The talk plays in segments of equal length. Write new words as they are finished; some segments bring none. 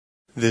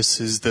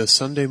This is the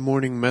Sunday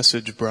morning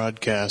message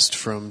broadcast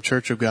from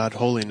Church of God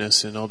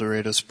Holiness in El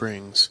Dorado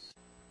Springs.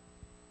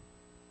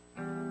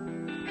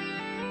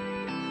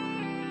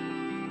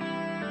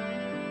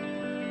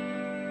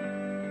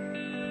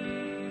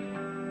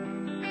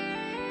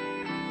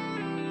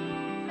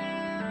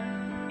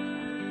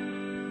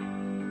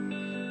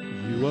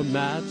 You are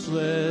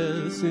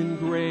matchless in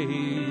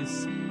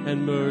grace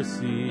and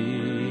mercy.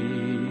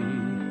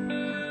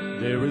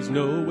 There is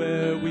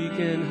nowhere we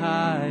can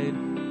hide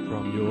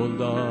from your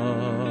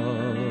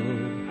love.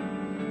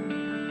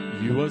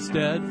 You are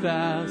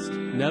steadfast,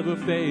 never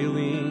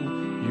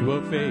failing. You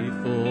are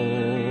faithful.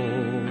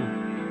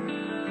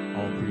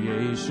 All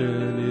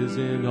creation is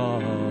in awe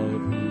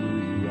of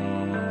who you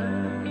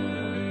are.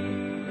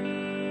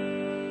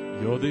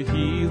 You're the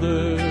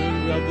healer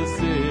of the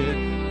sick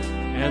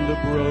and the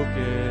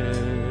broken.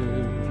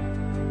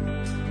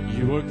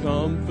 You are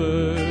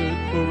comfort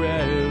for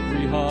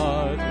every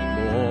heart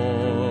that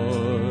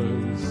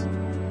mourns.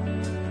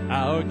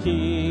 Our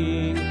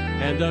King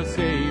and our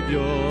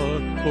Savior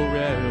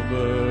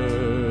forever.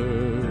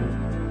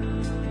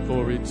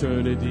 For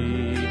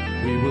eternity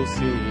we will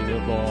sing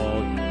of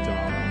all you've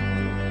done.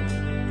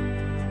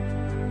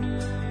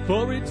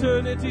 For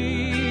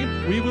eternity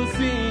we will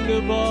sing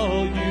of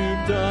all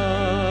you've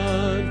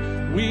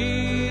done.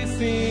 We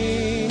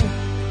sing,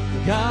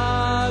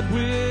 God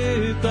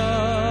with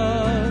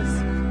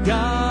us,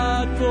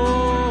 God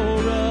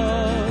for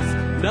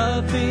us.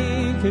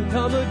 Nothing can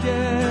come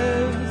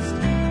against.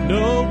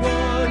 No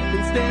one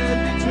can stand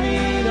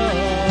between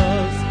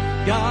us.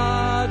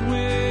 God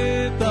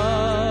with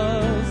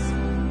us,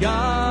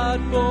 God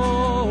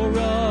for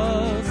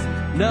us.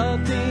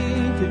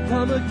 Nothing can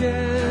come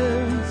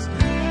against.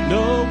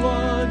 No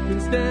one can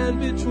stand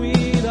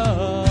between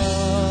us.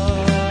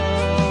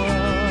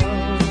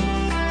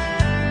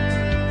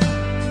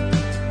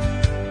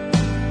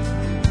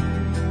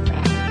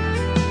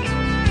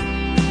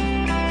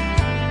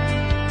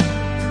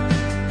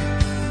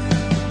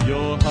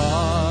 Your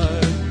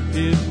heart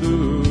is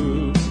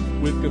moved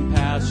with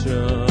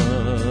compassion.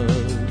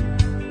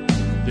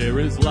 There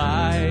is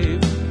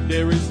life,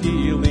 there is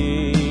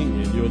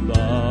healing in your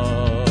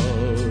love.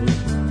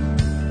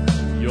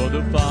 You're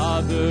the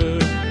Father,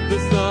 the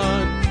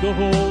Son, the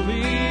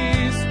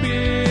Holy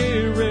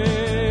Spirit.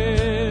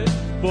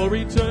 For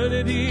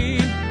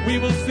eternity we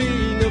will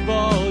sing of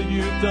all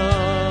you've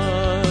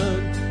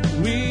done.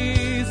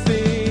 We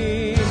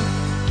sing,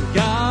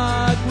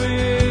 God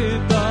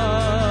with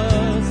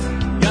us,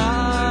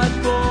 God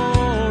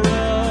for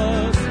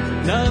us.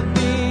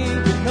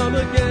 Nothing can come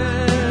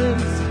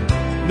against.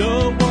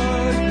 No one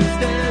can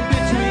stand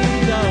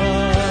between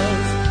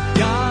us.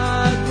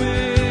 God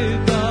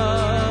with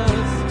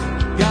us,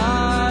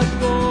 God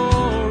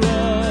for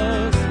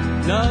us.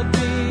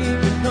 Nothing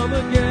can come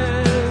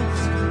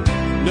against.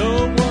 No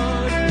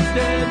one can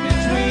stand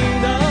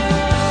between us.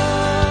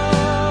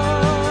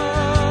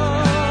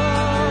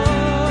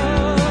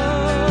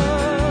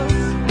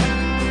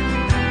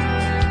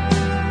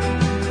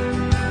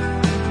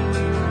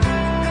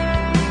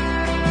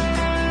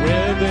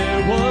 Where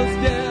there was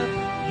death,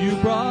 you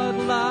brought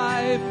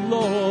life,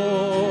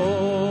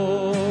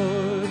 Lord.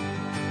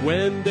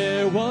 When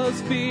there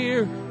was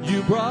fear,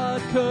 you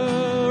brought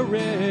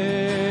courage.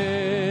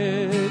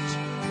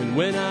 And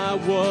when I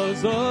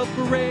was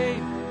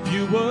afraid,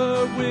 you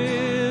were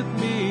with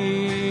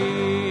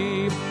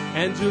me.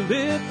 And you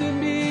lifted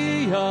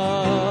me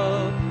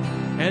up.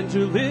 And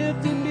you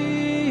lifted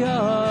me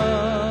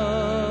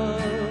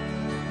up.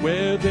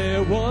 Where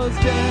there was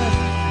death,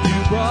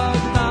 you brought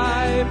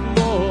life,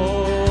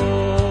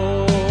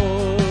 Lord.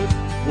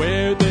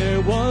 Where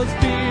there was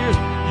fear,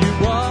 you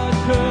brought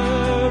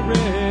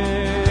courage.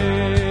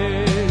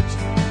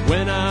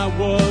 When I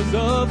was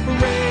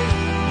afraid,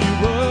 you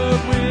were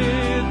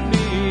with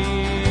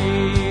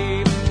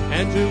me.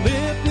 And you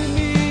lifted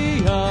me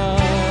up.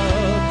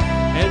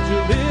 And you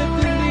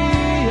lifted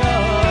me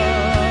up.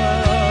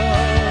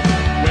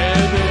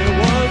 Where there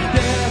was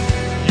death,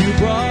 you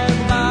brought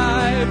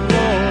life,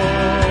 Lord.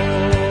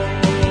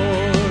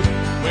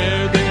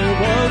 Where there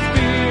was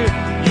fear,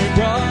 you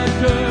brought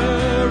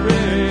courage.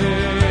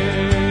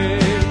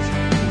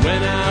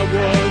 When I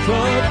was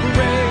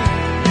afraid,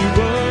 you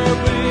were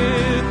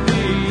with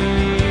me.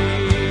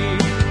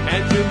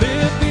 And you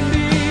lifted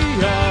me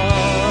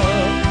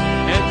up.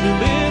 And you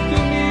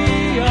lifted me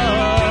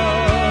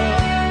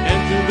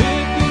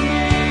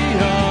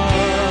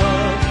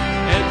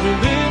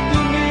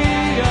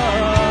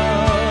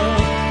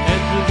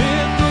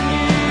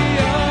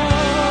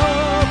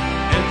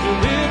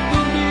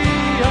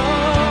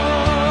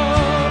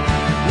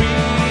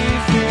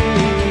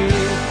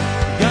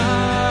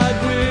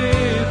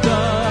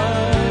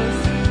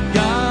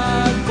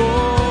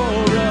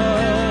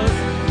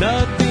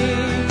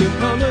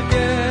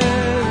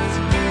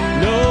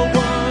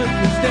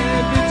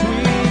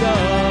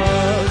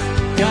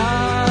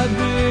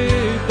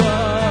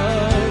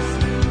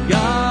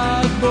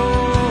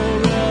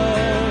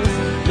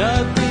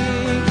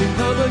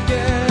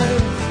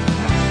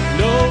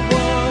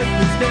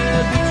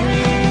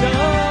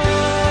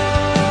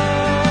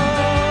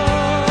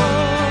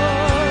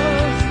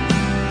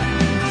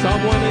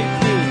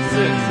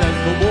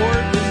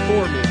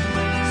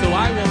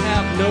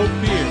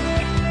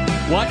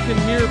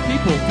can mere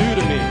people do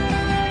to me?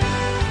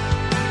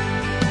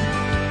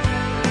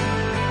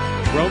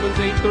 Romans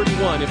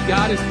 8:31, if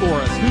God is for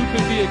us, who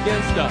can be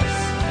against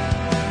us?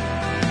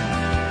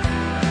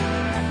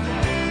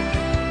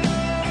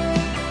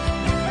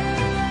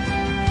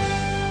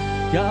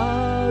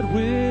 God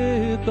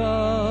with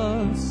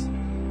us,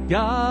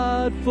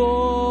 God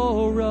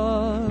for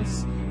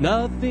us,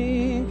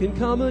 nothing can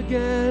come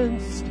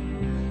against,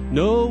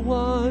 no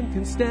one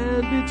can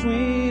stand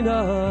between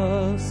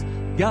us.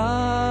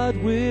 God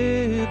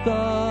with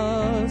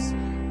us,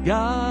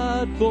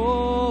 God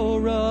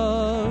for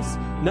us,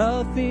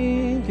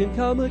 nothing can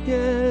come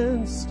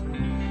against,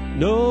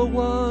 no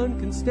one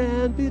can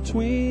stand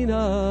between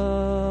us.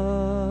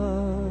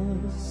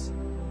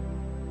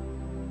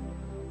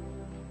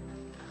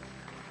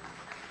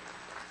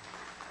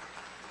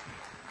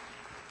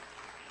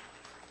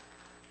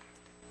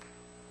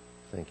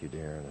 Thank you,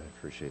 Darren. I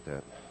appreciate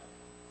that.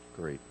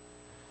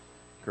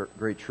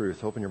 Great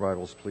truth. Open your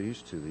Bibles,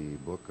 please, to the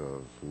book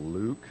of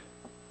Luke.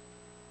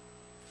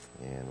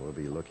 And we'll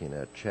be looking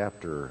at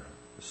chapter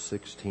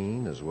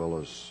 16 as well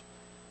as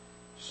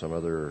some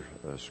other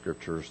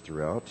scriptures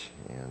throughout.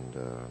 And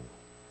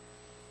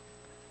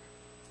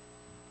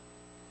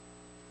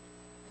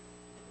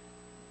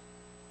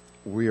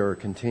we are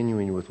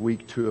continuing with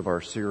week 2 of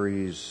our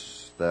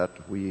series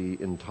that we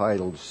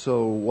entitled,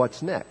 So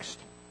What's Next?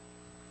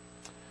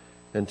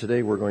 And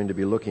today we're going to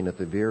be looking at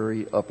the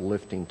very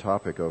uplifting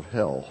topic of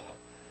hell.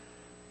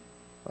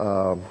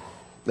 Now,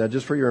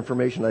 just for your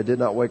information, I did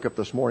not wake up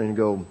this morning and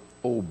go,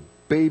 oh,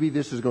 baby,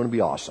 this is going to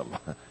be awesome.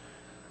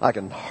 I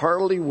can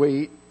hardly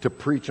wait to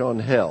preach on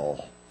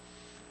hell.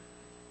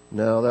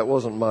 No, that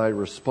wasn't my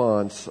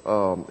response.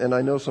 And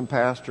I know some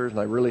pastors, and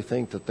I really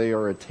think that they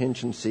are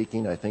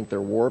attention-seeking. I think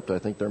they're warped. I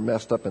think they're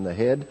messed up in the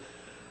head.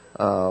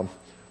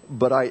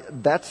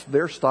 But that's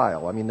their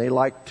style. I mean, they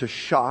like to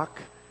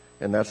shock.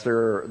 And that's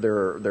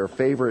their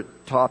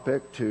favorite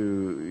topic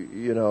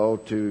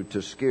to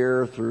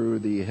scare through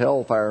the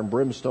hellfire and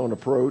brimstone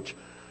approach.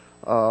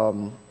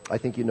 I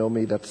think you know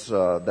me. That's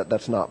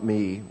not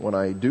me. When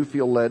I do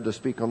feel led to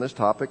speak on this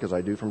topic, as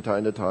I do from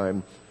time to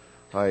time,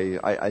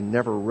 I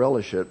never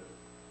relish it.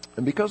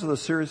 And because of the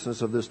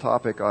seriousness of this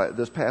topic,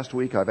 this past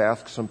week I've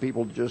asked some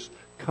people to just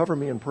cover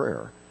me in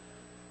prayer,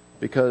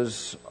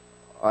 because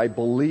I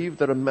believe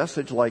that a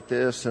message like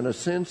this, in a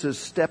sense, is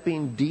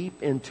stepping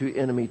deep into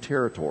enemy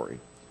territory.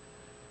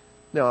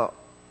 Now,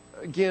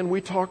 again,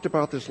 we talked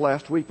about this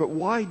last week, but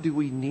why do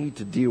we need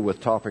to deal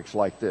with topics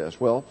like this?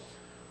 Well,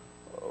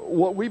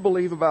 what we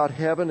believe about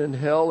heaven and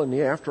hell and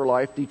the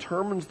afterlife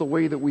determines the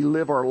way that we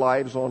live our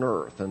lives on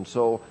earth. And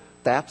so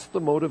that's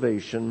the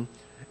motivation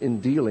in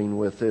dealing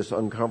with this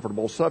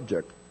uncomfortable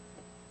subject.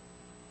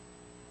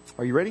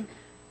 Are you ready?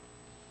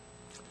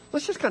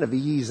 Let's just kind of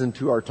ease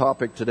into our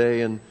topic today,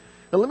 and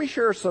let me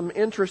share some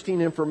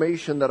interesting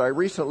information that I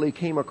recently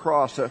came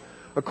across.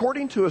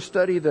 According to a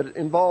study that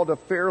involved a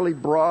fairly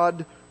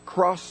broad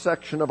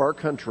cross-section of our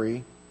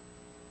country,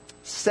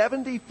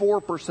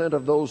 74%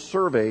 of those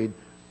surveyed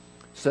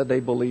said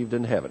they believed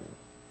in heaven.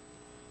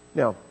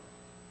 Now,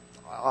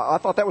 I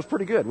thought that was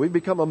pretty good. We've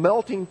become a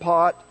melting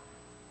pot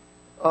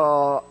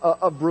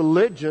of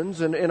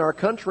religions in our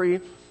country,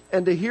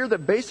 and to hear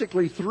that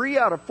basically 3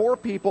 out of 4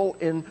 people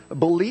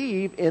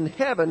believe in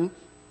heaven,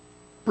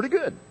 pretty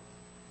good.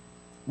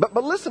 But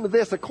listen to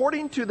this.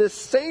 According to this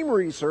same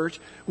research,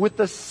 with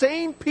the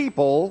same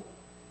people,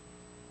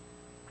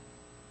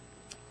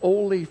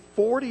 only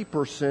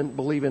 40%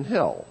 believe in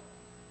hell.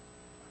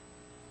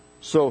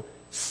 So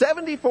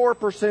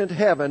 74%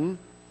 heaven,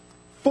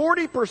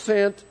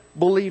 40%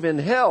 believe in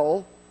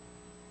hell,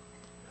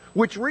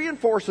 which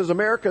reinforces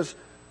America's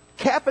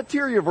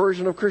cafeteria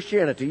version of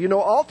Christianity. You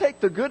know, I'll take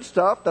the good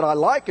stuff that I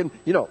like, and,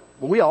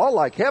 we all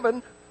like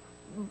heaven,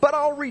 but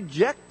I'll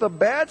reject the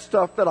bad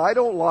stuff that I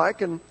don't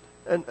like, and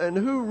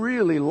who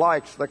really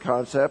likes the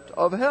concept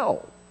of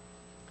hell?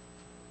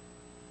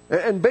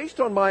 And based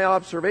on my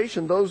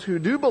observation, those who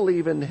do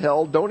believe in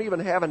hell don't even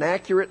have an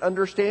accurate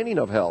understanding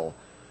of hell.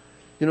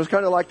 It's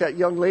kind of like that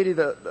young lady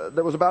that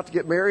was about to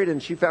get married,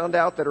 and she found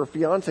out that her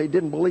fiancé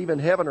didn't believe in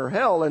heaven or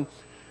hell.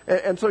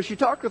 And so she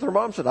talked with her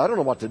mom and said, I don't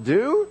know what to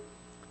do.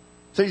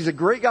 So he's a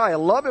great guy. I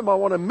love him. I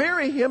want to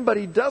marry him, but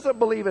he doesn't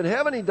believe in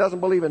heaven. He doesn't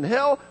believe in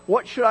hell.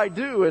 What should I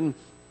do? And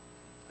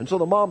so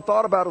the mom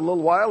thought about it a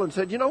little while and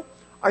said,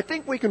 I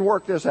think we can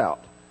work this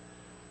out.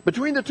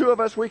 Between the two of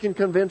us, we can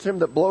convince him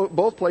that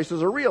both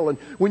places are real. And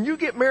when you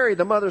get married,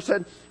 the mother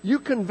said, you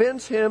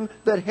convince him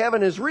that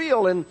heaven is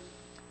real. And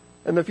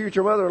the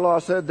future mother-in-law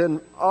said,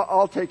 then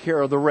I'll take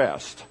care of the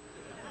rest.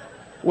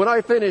 When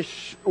I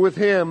finish with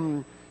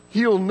him,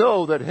 he'll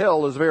know that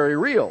hell is very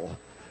real.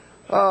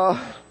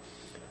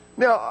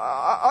 Now,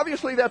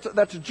 obviously that's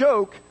a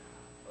joke.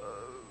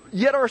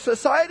 Yet our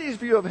society's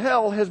view of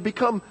hell has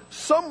become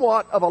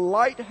somewhat of a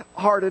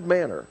light-hearted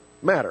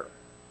matter.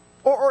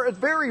 Or at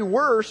very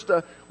worst,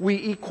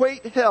 we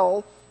equate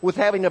hell with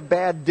having a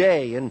bad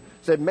day and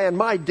said, man,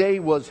 my day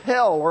was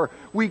hell. Or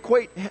we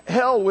equate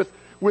hell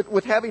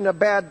with having a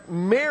bad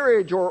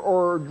marriage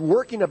or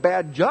working a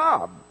bad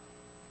job.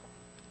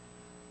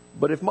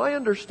 But if my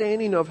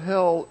understanding of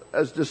hell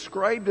as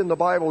described in the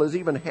Bible is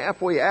even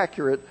halfway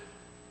accurate,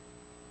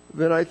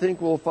 then I think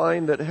we'll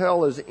find that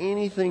hell is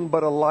anything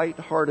but a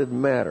light-hearted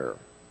matter.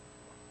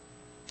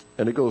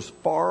 And it goes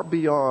far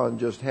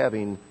beyond just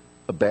having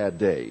a bad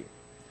day.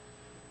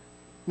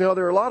 Now,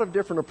 there are a lot of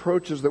different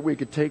approaches that we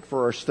could take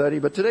for our study,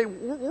 but today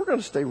we're going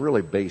to stay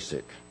really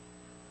basic.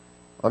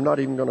 I'm not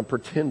even going to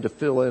pretend to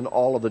fill in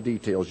all of the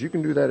details. You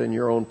can do that in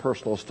your own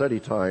personal study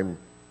time.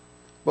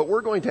 But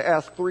we're going to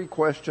ask 3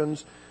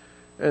 questions,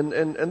 and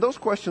those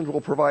questions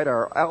will provide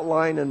our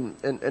outline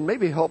and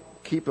maybe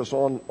help keep us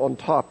on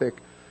topic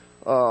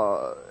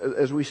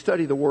as we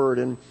study the Word.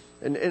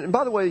 And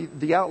by the way,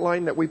 the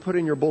outline that we put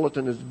in your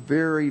bulletin is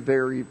very,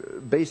 very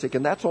basic,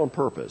 and that's on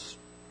purpose.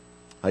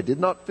 I did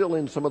not fill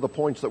in some of the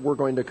points that we're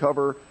going to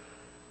cover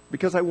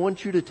because I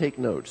want you to take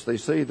notes. They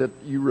say that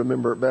you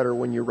remember it better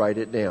when you write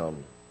it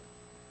down.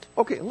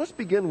 Okay, let's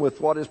begin with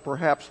what is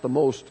perhaps the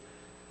most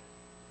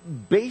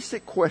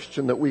basic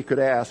question that we could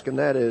ask, and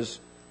that is,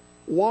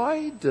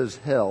 why does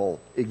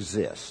hell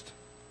exist?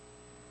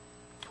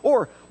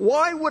 Or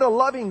why would a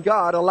loving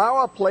God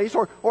allow a place,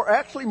 or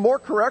actually more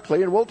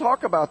correctly, and we'll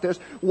talk about this,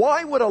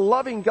 why would a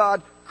loving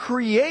God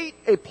create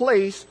a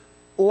place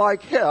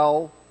like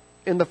hell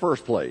in the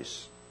first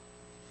place?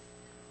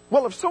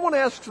 Well, if someone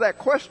asks that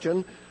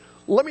question,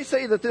 let me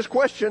say that this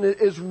question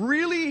is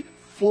really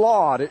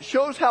flawed. It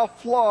shows how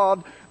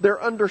flawed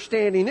their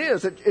understanding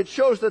is. It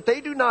shows that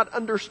they do not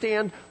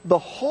understand the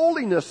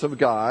holiness of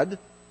God,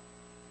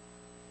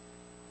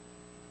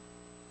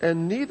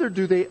 and neither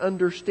do they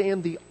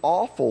understand the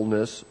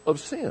awfulness of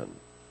sin.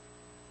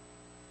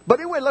 But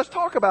anyway, let's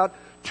talk about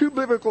 2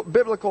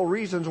 biblical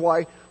reasons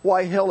why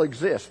hell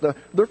exists.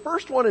 The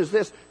first one is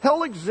this: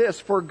 hell exists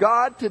for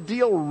God to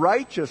deal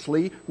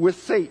righteously with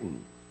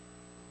Satan.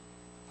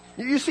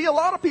 You see, a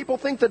lot of people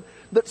think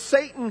that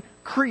Satan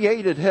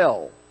created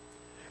hell.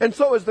 And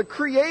so as the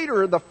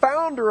creator, the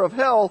founder of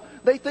hell,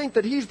 they think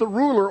that he's the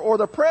ruler or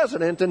the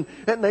president, and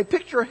they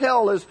picture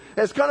hell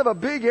as kind of a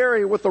big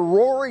area with a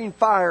roaring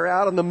fire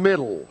out in the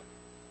middle.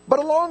 But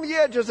along the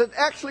edges, it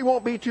actually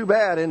won't be too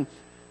bad. And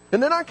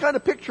then I kind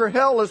of picture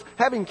hell as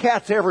having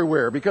cats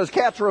everywhere, because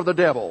cats are of the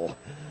devil.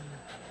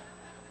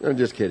 I'm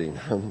just kidding.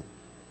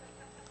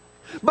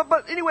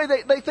 But anyway,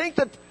 they think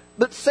that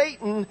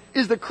Satan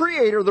is the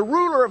creator, the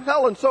ruler of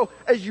hell, and so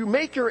as you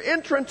make your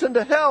entrance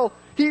into hell,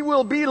 he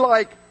will be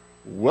like,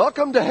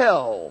 "Welcome to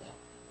hell."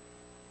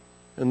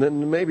 And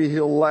then maybe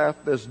he'll laugh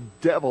this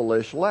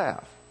devilish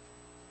laugh.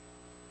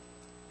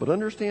 But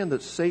understand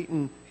that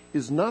Satan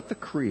is not the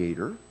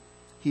creator.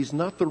 He's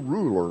not the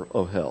ruler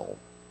of hell.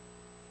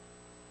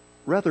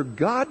 Rather,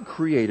 God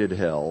created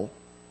hell,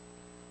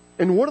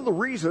 and one of the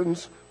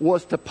reasons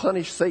was to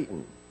punish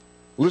Satan.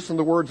 Listen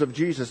to the words of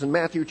Jesus in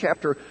Matthew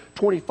chapter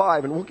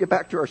 25, and we'll get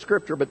back to our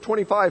scripture, but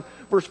 25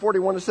 verse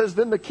 41, it says,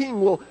 "Then the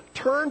king will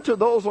turn to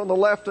those on the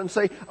left and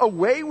say,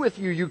 'Away with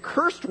you, you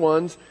cursed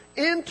ones,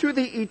 into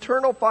the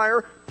eternal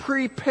fire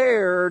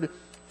prepared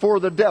for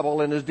the devil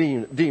and his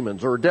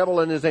demons,'" or devil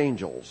and his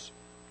angels.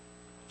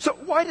 So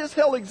why does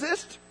hell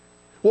exist?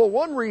 Well,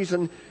 one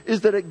reason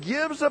is that it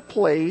gives a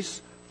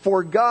place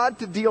for God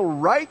to deal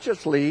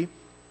righteously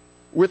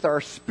with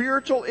our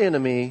spiritual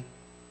enemy,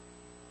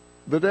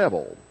 the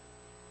devil.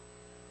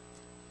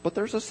 But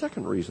there's a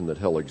second reason that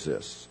hell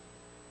exists.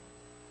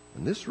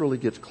 And this really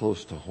gets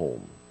close to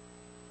home.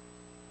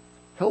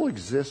 Hell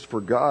exists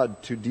for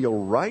God to deal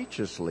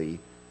righteously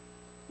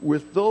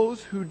with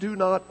those who do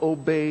not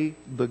obey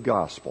the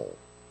gospel.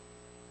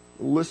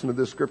 Listen to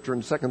this scripture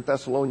in 2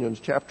 Thessalonians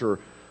chapter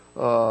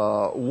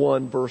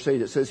 1, verse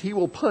 8. It says, "He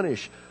will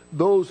punish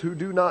those who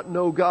do not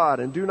know God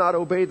and do not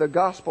obey the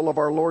gospel of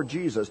our Lord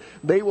Jesus.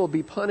 They will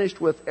be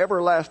punished with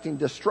everlasting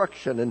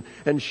destruction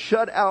and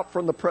shut out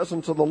from the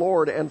presence of the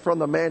Lord and from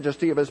the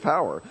majesty of his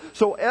power."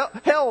 So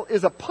hell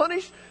is a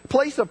place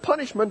of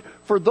punishment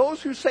for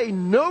those who say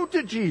no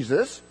to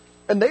Jesus,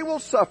 and they will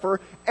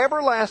suffer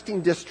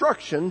everlasting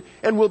destruction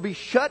and will be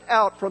shut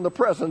out from the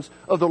presence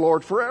of the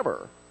Lord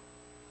forever.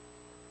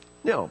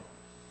 Now,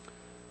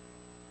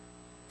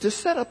 to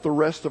set up the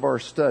rest of our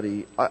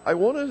study, I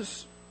want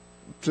us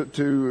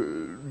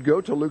to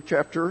go to Luke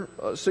chapter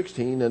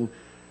 16,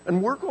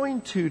 and we're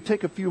going to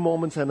take a few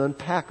moments and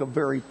unpack a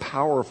very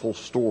powerful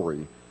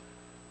story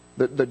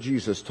that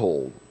Jesus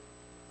told.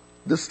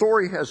 The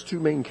story has 2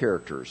 main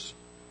characters.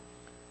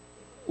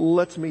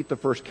 Let's meet the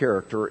first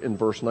character in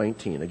verse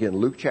 19. Again,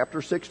 Luke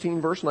chapter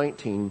 16, verse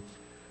 19.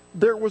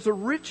 "There was a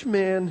rich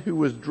man who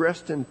was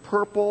dressed in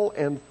purple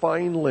and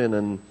fine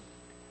linen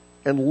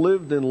and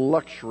lived in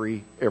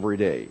luxury every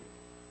day."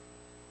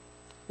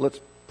 Let's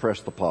press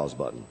the pause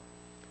button.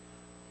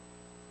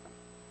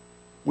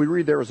 We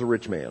read there was a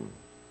rich man.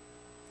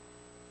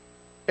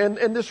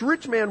 And this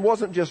rich man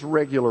wasn't just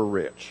regular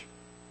rich.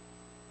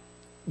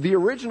 The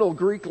original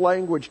Greek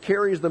language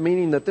carries the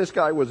meaning that this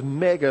guy was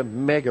mega,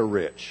 mega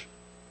rich.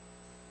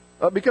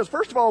 Because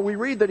first of all, we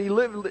read that he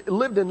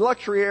lived in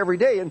luxury every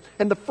day.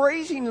 And the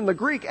phrasing in the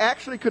Greek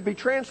actually could be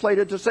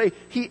translated to say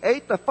he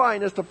ate the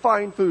finest of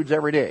fine foods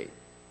every day.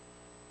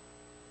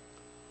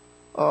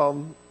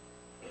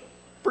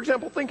 For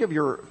example, think of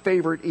your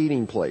favorite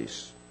eating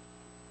place.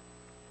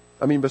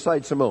 I mean,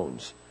 besides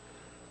Simone's.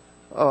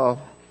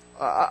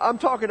 I'm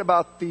talking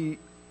about the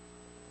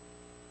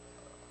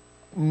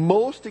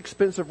most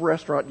expensive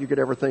restaurant you could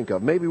ever think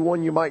of. Maybe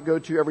one you might go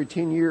to every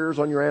 10 years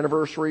on your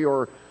anniversary,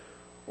 or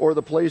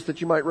the place that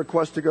you might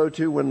request to go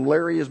to when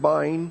Larry is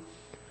buying.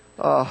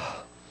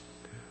 But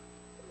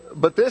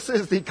this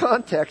is the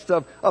context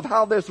of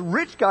how this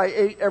rich guy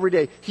ate every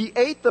day. He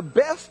ate the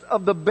best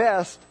of the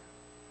best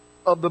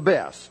of the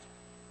best.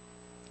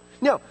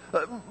 Now,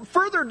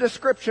 further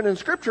description in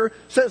Scripture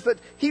says that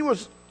he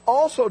was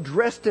also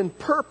dressed in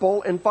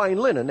purple and fine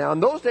linen. Now, in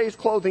those days,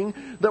 clothing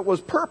that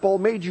was purple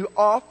made you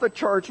off the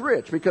charts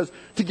rich, because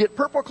to get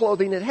purple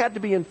clothing, it had to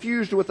be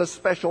infused with a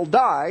special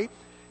dye,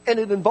 and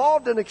it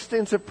involved an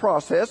extensive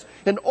process,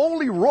 and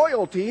only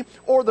royalty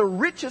or the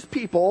richest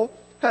people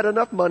had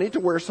enough money to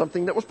wear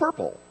something that was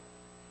purple.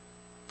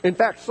 In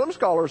fact, some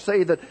scholars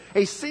say that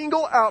a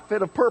single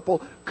outfit of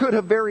purple could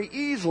have very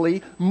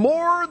easily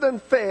more than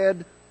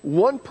fed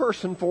one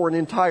person for an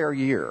entire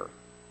year.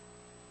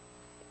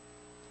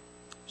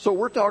 So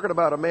we're talking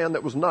about a man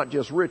that was not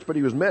just rich, but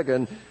he was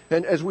mega.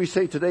 And as we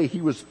say today,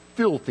 he was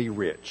filthy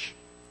rich.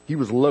 He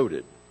was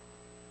loaded.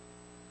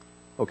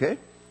 Okay?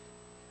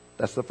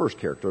 That's the first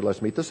character.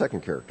 Let's meet the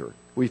second character.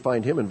 We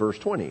find him in verse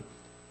 20.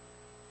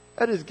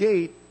 At his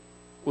gate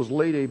was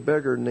laid a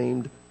beggar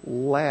named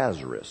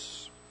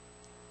Lazarus,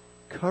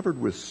 covered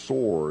with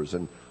sores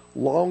and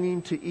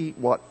longing to eat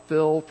what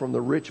fell from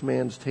the rich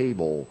man's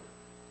table.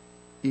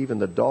 Even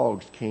the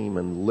dogs came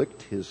and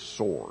licked his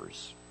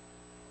sores.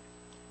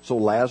 So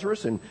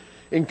Lazarus,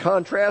 in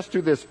contrast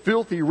to this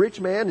filthy rich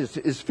man,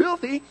 is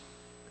filthy,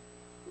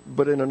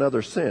 but in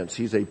another sense.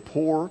 He's a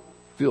poor,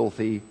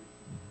 filthy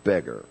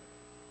beggar.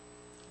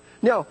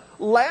 Now,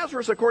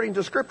 Lazarus, according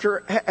to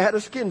Scripture, had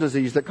a skin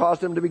disease that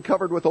caused him to be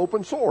covered with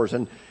open sores.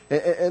 And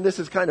this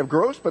is kind of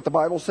gross, but the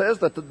Bible says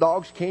that the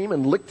dogs came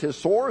and licked his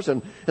sores.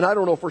 And I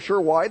don't know for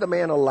sure why the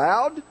man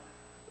allowed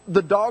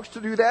the dogs to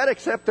do that,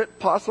 except that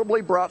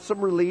possibly brought some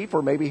relief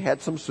or maybe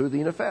had some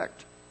soothing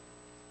effect.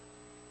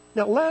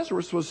 Now,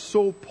 Lazarus was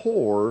so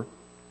poor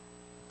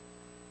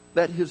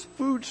that his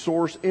food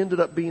source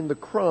ended up being the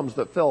crumbs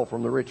that fell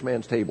from the rich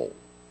man's table.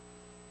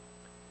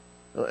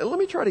 Let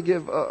me try to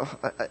give,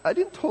 I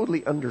didn't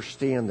totally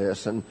understand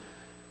this, and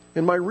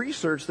in my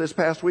research this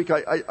past week,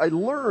 I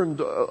learned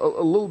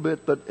a little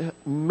bit that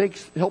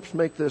helps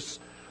make this,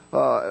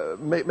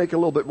 make a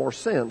little bit more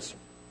sense.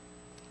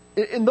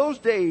 In those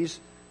days,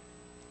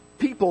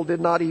 people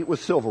did not eat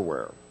with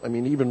silverware. I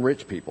mean, even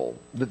rich people,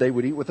 that they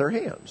would eat with their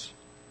hands.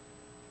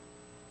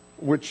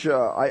 Which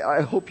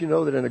I hope you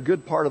know that in a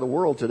good part of the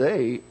world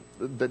today,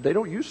 that they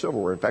don't use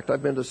silverware. In fact,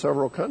 I've been to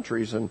several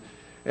countries, and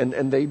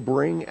they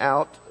bring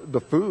out the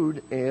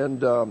food,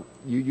 and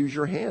you use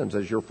your hands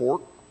as your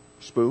fork,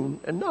 spoon,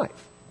 and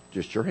knife.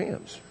 Just your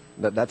hands.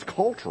 That's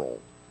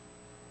cultural.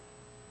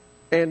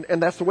 And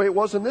that's the way it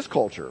was in this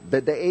culture,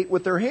 that they ate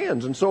with their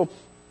hands. And so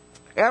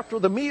after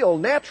the meal,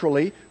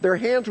 naturally, their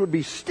hands would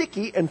be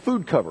sticky and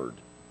food covered.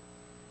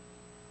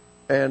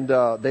 And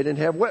they didn't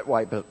have wet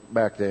wipe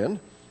back then.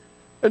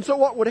 And so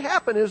what would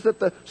happen is that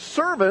the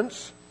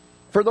servants,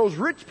 for those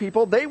rich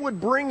people, they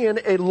would bring in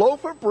a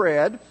loaf of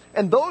bread,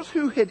 and those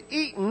who had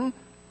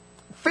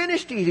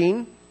finished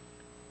eating,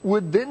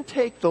 would then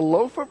take the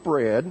loaf of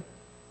bread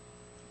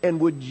and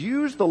would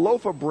use the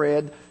loaf of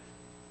bread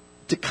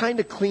to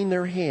kind of clean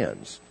their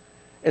hands.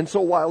 And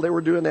so while they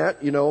were doing that,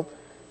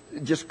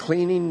 just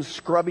cleaning,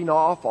 scrubbing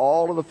off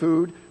all of the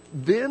food,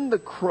 then the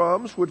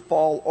crumbs would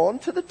fall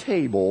onto the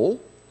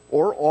table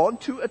or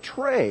onto a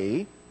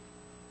tray.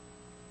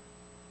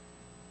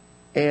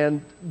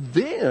 And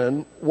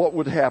then what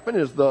would happen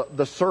is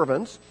the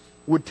servants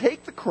would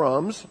take the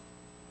crumbs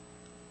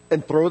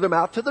and throw them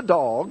out to the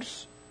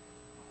dogs.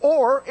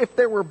 Or if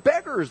there were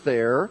beggars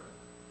there,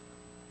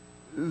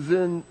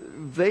 then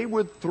they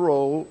would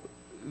throw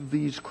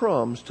these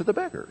crumbs to the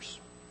beggars.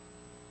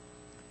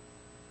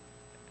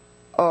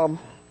 Now,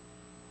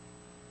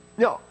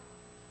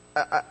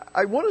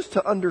 I want us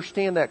to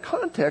understand that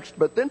context,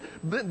 but then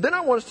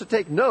I want us to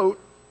take note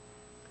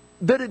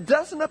that it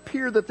doesn't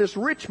appear that this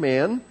rich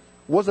man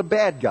was a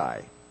bad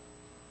guy.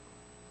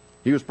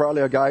 He was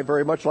probably a guy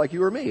very much like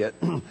you or me.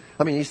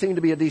 He seemed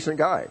to be a decent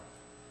guy.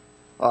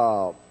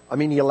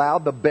 He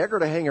allowed the beggar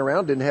to hang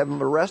around, didn't have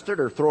him arrested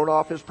or thrown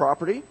off his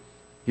property.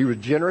 He was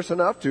generous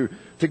enough to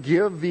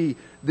give the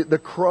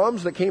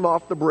crumbs that came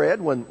off the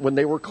bread when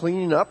they were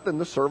cleaning up,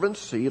 and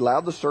he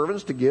allowed the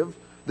servants to give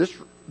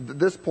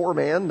this poor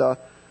man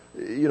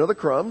the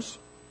crumbs.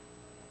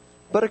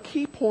 But a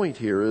key point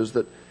here is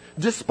that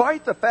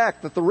despite the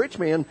fact that the rich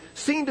man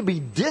seemed to be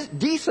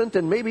decent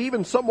and maybe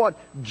even somewhat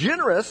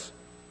generous,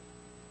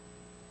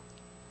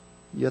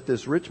 yet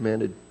this rich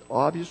man had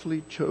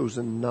obviously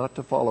chosen not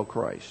to follow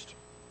Christ.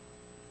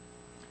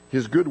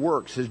 His good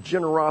works, his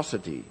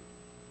generosity,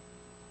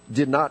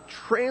 did not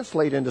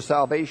translate into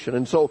salvation.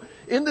 And so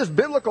in this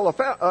biblical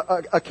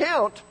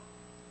account,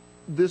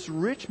 this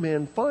rich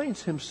man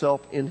finds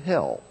himself in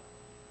hell.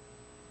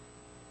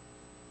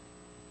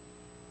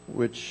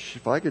 which,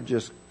 if I could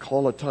just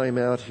call a time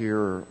out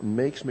here,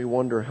 makes me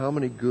wonder how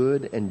many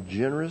good and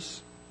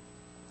generous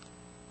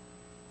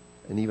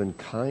and even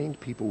kind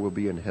people will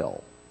be in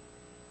hell,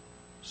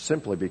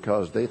 simply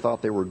because they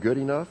thought they were good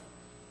enough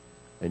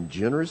and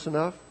generous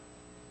enough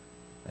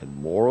and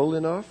moral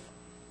enough,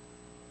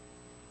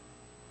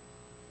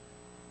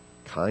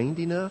 kind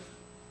enough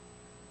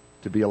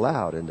to be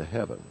allowed into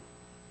heaven.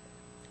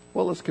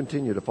 Well, let's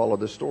continue to follow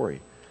this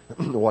story.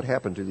 What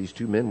happened to these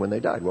two men when they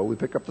died? Well, we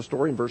pick up the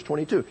story in verse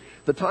 22.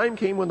 The time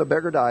came when the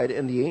beggar died,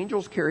 and the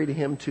angels carried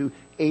him to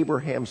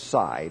Abraham's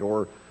side,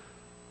 or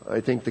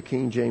I think the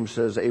King James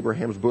says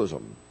Abraham's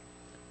bosom.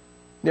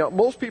 Now,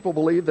 most people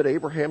believe that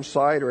Abraham's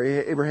side or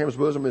Abraham's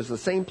bosom is the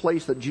same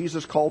place that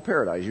Jesus called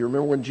paradise. You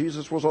remember when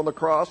Jesus was on the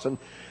cross and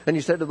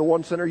he said to the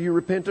one sinner, you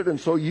repented,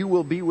 and so you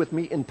will be with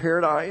me in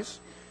paradise?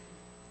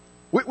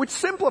 Which,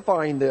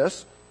 simplifying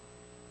this,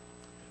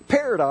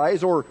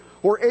 paradise or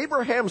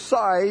Abraham's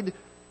side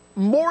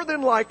more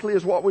than likely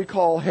is what we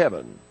call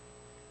heaven.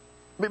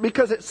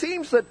 Because it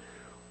seems that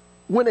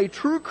when a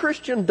true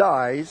Christian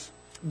dies,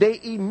 they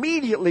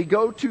immediately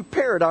go to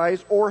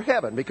paradise or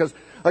heaven. Because,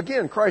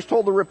 again, Christ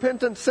told the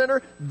repentant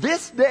sinner,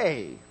 this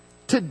day,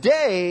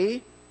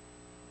 today,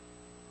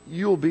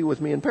 you'll be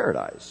with me in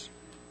paradise.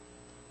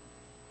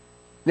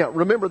 Now,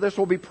 remember, this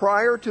will be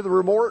prior to the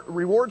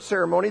reward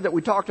ceremony that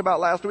we talked about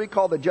last week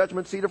called the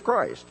Judgment Seat of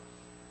Christ.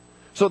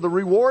 So the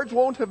rewards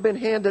won't have been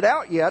handed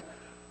out yet,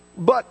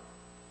 but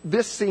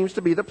this seems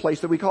to be the place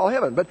that we call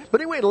heaven. But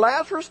anyway,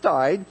 Lazarus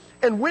died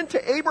and went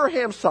to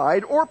Abraham's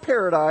side or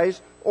paradise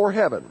or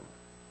heaven.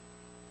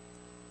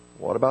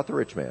 What about the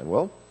rich man?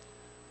 Well,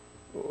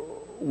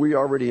 we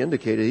already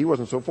indicated he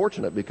wasn't so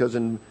fortunate, because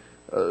in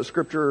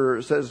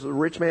Scripture says the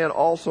rich man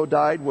also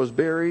died, was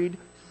buried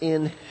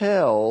in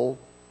hell,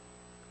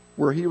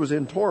 where he was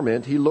in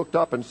torment. He looked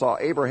up and saw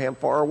Abraham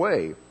far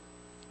away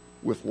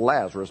with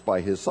Lazarus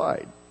by his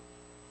side.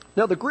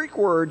 Now, the Greek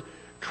word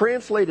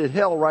translated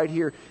hell right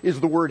here is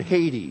the word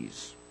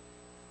Hades.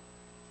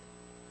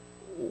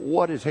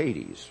 What is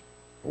Hades?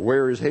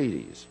 Where is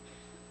Hades?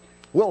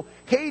 Well,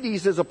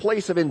 Hades is a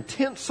place of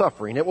intense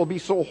suffering. It will be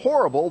so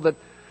horrible that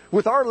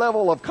with our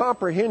level of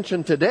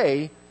comprehension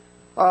today,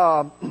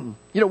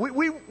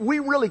 we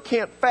really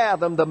can't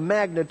fathom the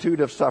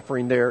magnitude of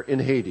suffering there in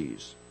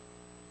Hades.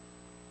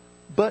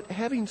 But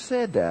having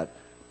said that,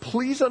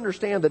 please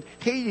understand that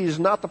Hades is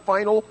not the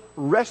final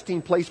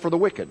resting place for the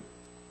wicked.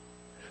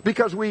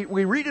 Because we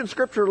read in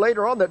Scripture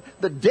later on that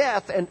the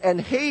death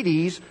and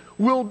Hades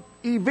will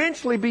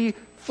eventually be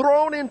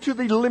thrown into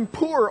the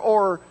Limpur,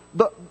 or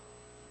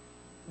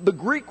the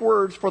Greek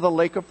words for the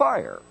lake of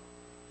fire.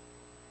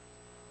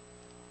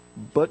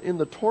 But in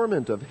the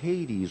torment of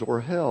Hades or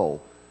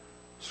hell,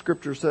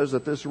 Scripture says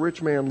that this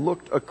rich man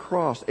looked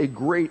across a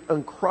great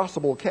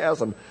uncrossable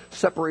chasm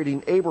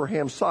separating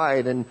Abraham's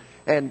side and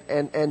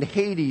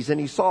Hades, and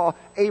he saw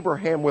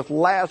Abraham with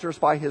Lazarus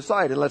by his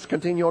side. And let's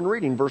continue on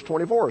reading. Verse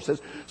 24 it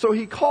says, so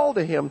he called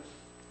to him,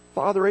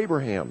 Father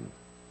Abraham,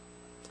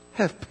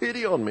 have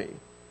pity on me,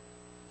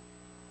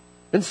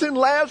 and send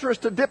Lazarus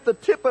to dip the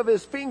tip of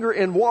his finger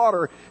in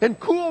water and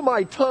cool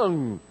my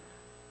tongue,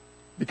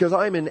 because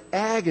I'm in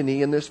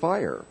agony in this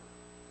fire.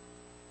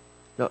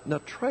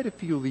 Now try to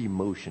feel the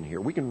emotion here.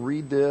 We can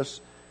read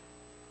this,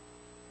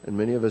 and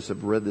many of us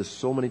have read this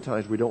so many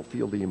times we don't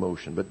feel the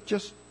emotion. But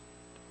just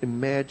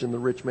imagine the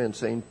rich man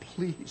saying,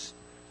 please,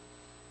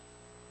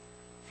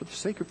 for the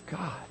sake of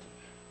God,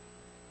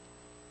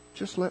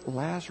 just let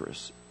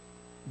Lazarus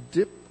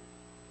dip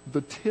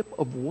the tip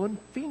of one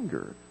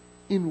finger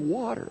in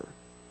water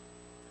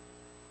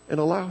and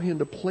allow him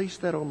to place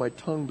that on my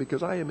tongue,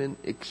 because I am in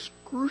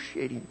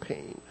excruciating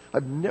pain.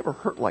 I've never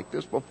hurt like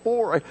this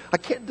before. I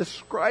can't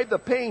describe the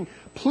pain.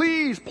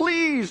 Please,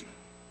 please,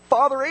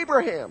 Father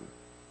Abraham.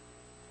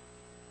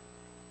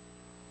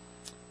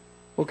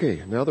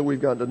 Okay, now that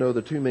we've gotten to know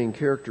the two main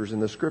characters in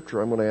the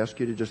Scripture, I'm going to ask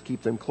you to just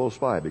keep them close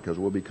by, because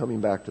we'll be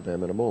coming back to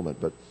them in a moment.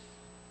 But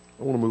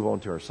I want to move on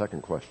to our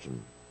second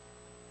question.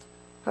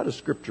 How does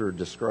Scripture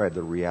describe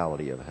the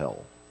reality of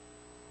hell?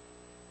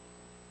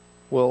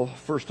 Well,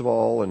 first of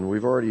all, and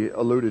we've already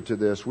alluded to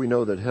this, we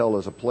know that hell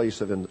is a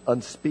place of an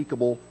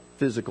unspeakable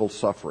physical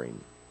suffering.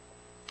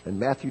 And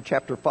Matthew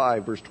chapter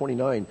 5, verse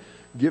 29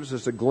 gives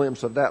us a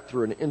glimpse of that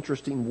through an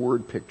interesting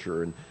word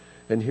picture.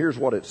 And here's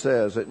what it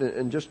says,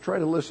 and just try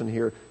to listen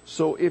here.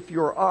 So if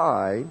your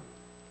eye,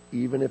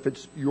 even if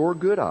it's your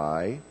good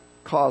eye,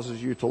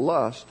 causes you to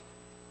lust,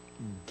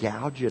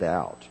 gouge it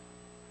out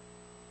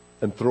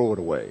and throw it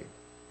away.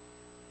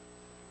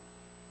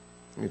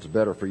 It's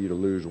better for you to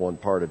lose one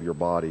part of your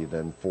body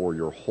than for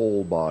your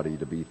whole body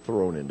to be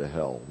thrown into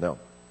hell. Now,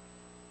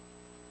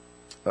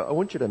 I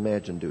want you to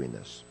imagine doing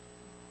this.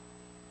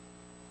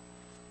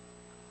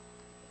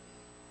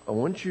 I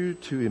want you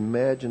to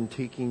imagine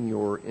taking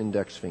your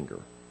index finger.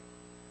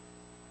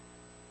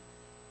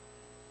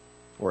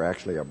 Or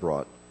actually, I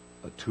brought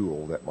a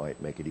tool that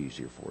might make it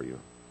easier for you.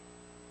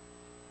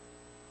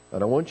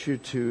 And I want you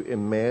to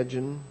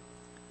imagine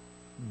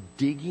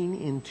digging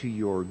into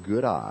your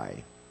good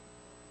eye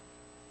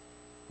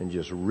and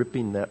just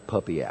ripping that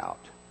puppy out.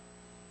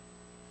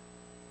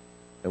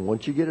 And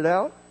once you get it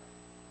out,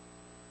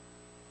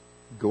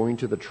 going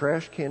to the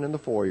trash can in the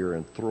foyer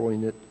and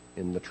throwing it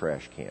in the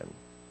trash can.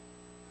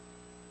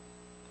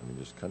 I mean,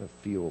 just kind of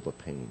feel the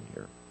pain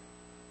here.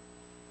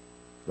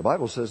 The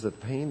Bible says that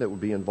the pain that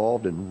would be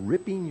involved in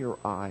ripping your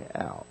eye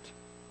out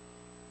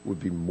would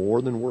be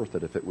more than worth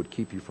it if it would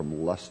keep you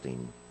from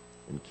lusting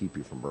and keep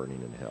you from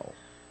burning in hell.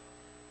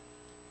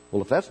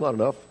 Well, if that's not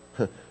enough,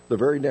 the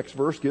very next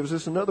verse gives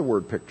us another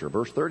word picture.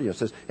 Verse 30, it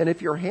says, and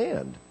if your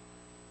hand,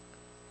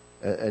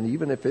 and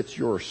even if it's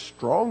your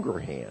stronger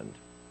hand,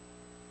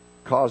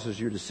 causes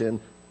you to sin,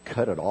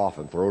 cut it off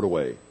and throw it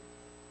away.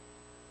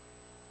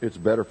 It's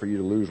better for you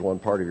to lose one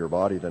part of your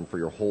body than for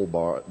your whole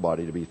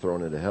body to be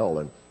thrown into hell.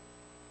 And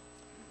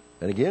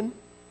again,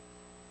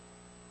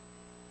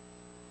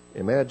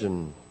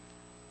 imagine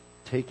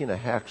taking a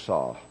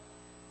hacksaw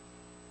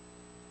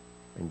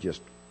and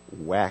just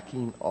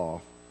whacking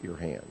off your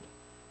hand.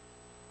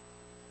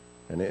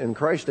 And in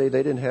Christ's day,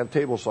 they didn't have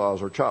table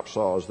saws or chop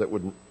saws that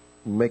would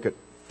make it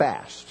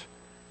fast.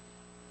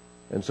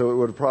 And so it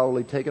would have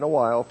probably taken a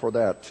while for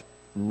that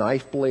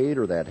knife blade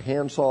or that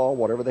handsaw,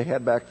 whatever they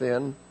had back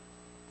then,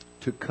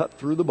 to cut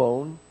through the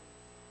bone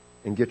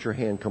and get your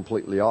hand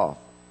completely off.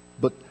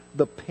 But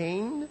the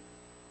pain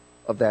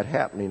of that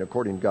happening,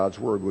 according to God's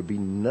Word, would be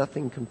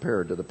nothing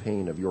compared to the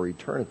pain of your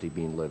eternity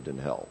being lived in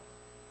hell.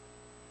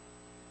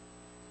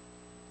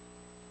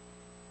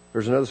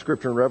 There's another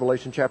scripture in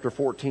Revelation chapter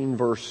 14,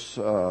 verse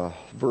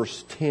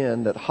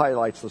 10, that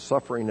highlights the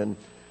suffering.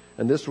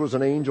 And this was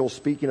an angel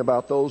speaking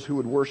about those who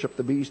would worship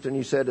the beast. And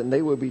he said, and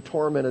they would be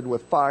tormented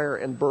with fire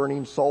and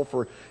burning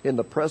sulfur in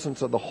the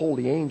presence of the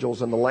holy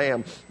angels and the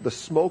Lamb. The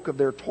smoke of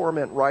their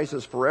torment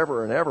rises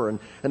forever and ever.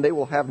 And they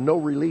will have no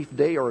relief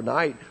day or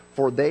night,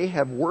 for they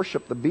have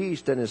worshipped the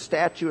beast and his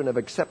statue and have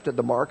accepted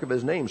the mark of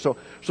his name. So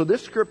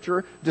this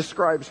scripture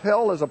describes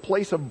hell as a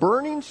place of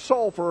burning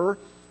sulfur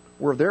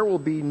where there will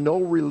be no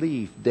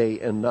relief day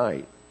and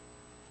night.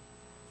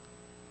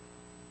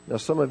 Now,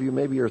 some of you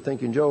maybe are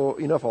thinking, Joe,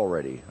 enough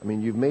already. I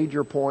mean, you've made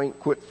your point.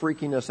 Quit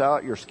freaking us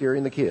out. You're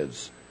scaring the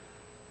kids.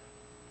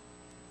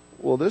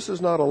 Well, this is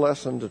not a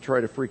lesson to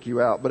try to freak you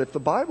out. But if the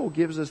Bible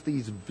gives us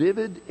these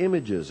vivid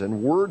images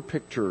and word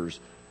pictures,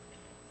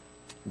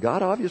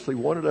 God obviously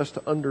wanted us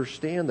to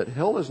understand that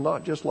hell is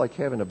not just like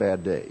having a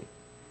bad day.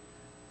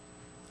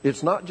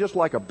 It's not just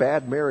like a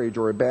bad marriage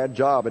or a bad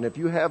job. And if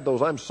you have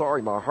those, I'm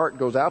sorry, my heart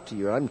goes out to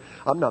you.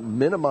 I'm not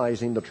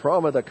minimizing the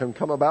trauma that can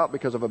come about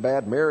because of a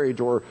bad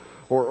marriage or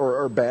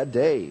bad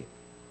day.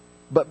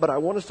 But I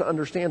want us to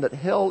understand that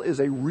hell is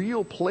a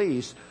real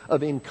place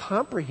of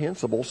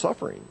incomprehensible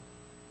suffering.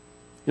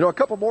 You know, a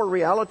couple more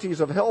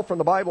realities of hell from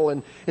the Bible.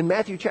 In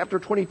Matthew chapter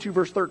 22,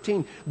 verse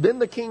 13, then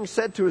the king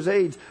said to his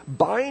aides,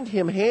 bind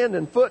him hand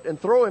and foot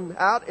and throw him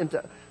out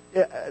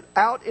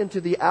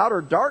into the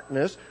outer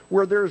darkness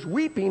where there's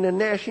weeping and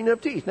gnashing of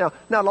teeth. Now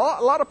a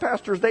lot of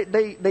pastors,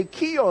 they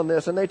key on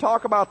this and they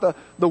talk about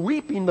the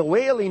weeping, the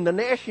wailing, the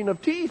gnashing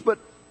of teeth. But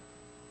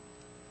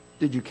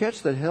did you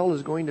catch that hell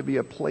is going to be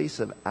a place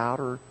of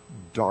outer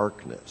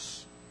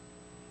darkness?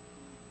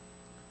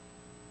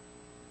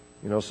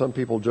 You know, some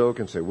people joke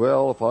and say,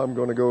 well, if I'm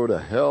going to go to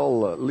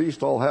hell, at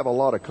least I'll have a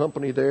lot of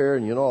company there,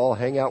 and, you know, I'll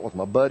hang out with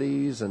my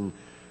buddies, and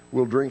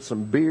we'll drink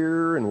some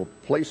beer, and we'll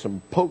play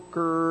some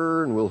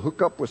poker, and we'll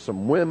hook up with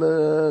some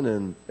women,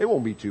 and it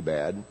won't be too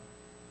bad.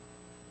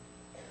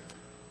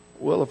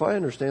 Well, if I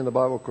understand the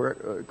Bible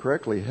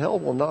correctly, hell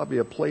will not be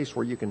a place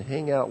where you can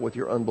hang out with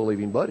your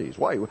unbelieving buddies.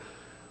 Why?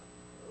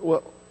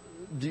 Well,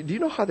 do you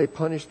know how they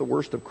punish the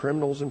worst of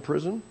criminals in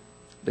prison?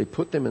 They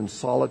put them in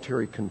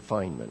solitary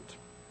confinement.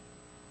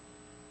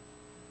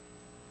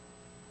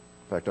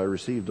 In fact, I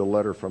received a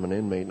letter from an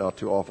inmate not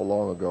too awful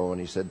long ago, and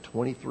he said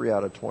 23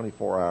 out of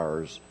 24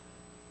 hours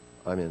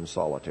I'm in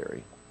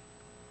solitary.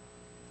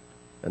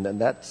 And then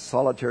that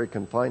solitary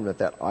confinement,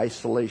 that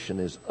isolation,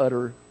 is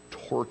utter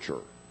torture.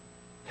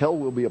 Hell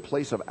will be a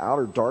place of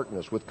outer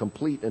darkness with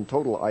complete and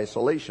total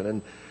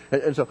isolation.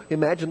 And so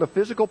imagine the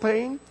physical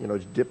pain. You know,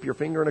 just dip your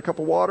finger in a cup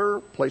of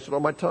water, place it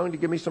on my tongue to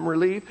give me some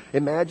relief.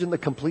 Imagine the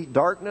complete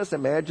darkness.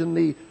 Imagine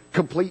the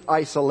complete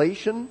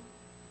isolation.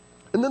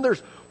 And then there's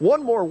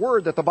one more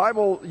word that the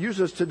Bible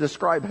uses to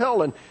describe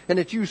hell, and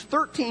it's used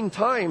 13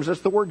 times.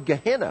 It's the word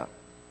Gehenna.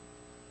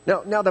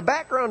 Now the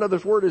background of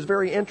this word is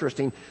very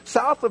interesting.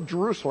 South of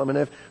Jerusalem, and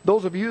if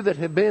those of you that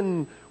have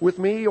been with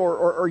me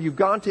or you've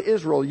gone to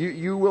Israel,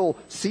 you will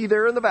see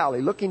there in the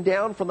valley, looking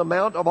down from the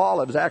Mount of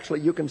Olives, actually,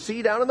 you can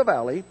see down in the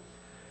valley,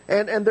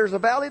 and there's a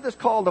valley that's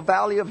called the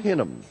Valley of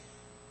Hinnom.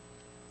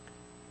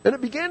 And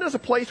it began as a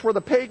place where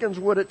the pagans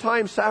would at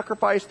times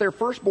sacrifice their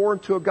firstborn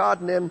to a god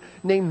named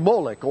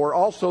Moloch, or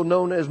also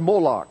known as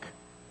Moloch.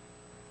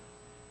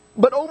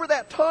 But over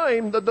that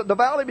time, the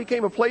valley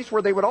became a place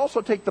where they would also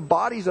take the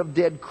bodies of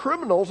dead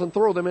criminals and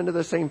throw them into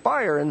the same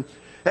fire. And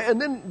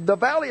then the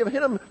Valley of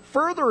Hinnom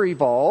further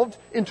evolved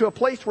into a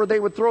place where they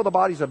would throw the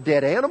bodies of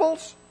dead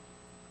animals,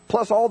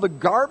 plus all the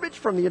garbage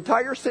from the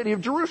entire city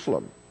of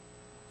Jerusalem.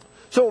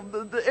 So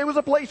it was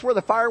a place where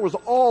the fire was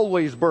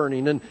always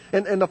burning, and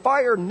the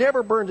fire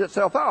never burned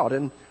itself out.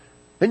 And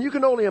And you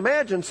can only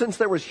imagine, since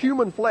there was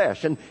human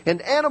flesh and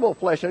animal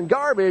flesh and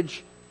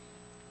garbage,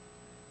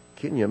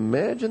 can you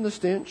imagine the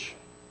stench?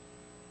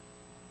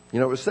 You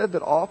know, it was said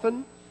that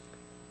often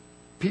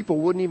people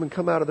wouldn't even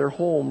come out of their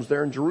homes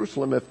there in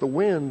Jerusalem if the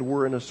wind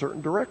were in a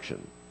certain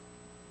direction.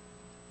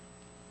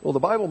 Well, the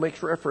Bible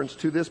makes reference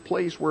to this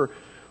place where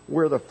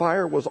the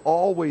fire was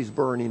always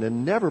burning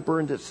and never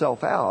burned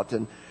itself out,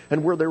 and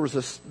where there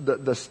was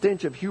the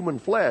stench of human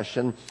flesh.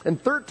 And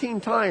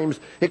 13 times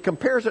it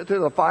compares it to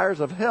the fires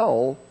of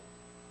hell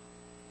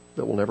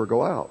that will never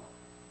go out.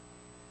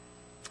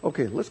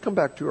 Okay, let's come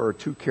back to our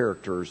two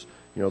characters,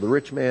 you know, the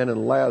rich man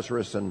and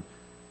Lazarus, and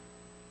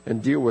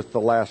deal with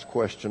the last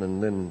question,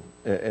 and then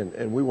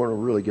and we want to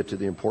really get to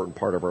the important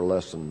part of our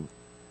lesson.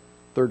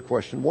 Third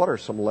question, what are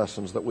some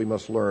lessons that we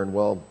must learn?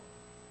 Well,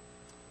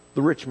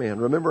 the rich man,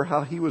 remember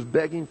how he was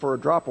begging for a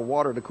drop of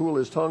water to cool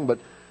his tongue, but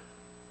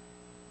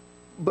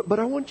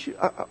I want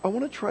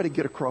to try to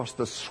get across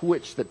the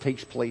switch that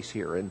takes place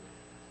here,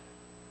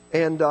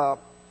 and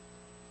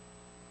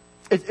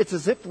it's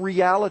as if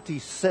reality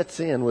sets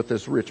in with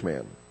this rich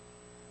man.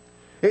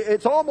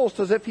 It's almost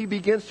as if he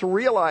begins to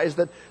realize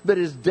that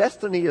his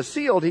destiny is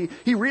sealed.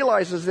 He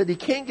realizes that he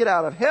can't get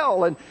out of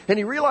hell, and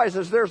he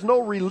realizes there's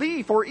no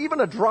relief or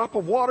even a drop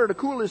of water to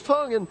cool his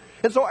tongue.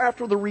 And so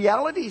after the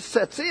reality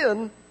sets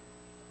in,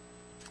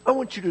 I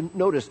want you to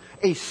notice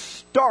a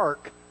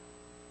stark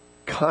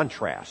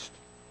contrast.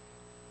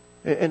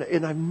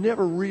 And I've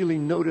never really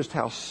noticed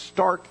how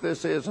stark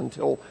this is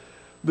until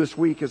this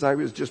week as I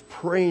was just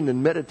praying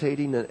and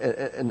meditating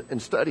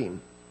and studying.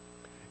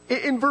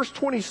 In verse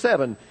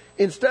 27,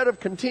 instead of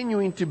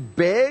continuing to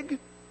beg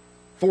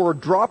for a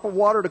drop of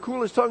water to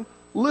cool his tongue,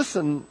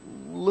 listen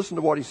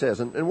to what he says.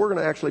 And we're going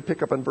to actually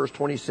pick up in verse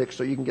 26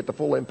 so you can get the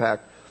full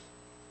impact.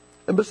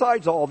 And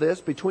besides all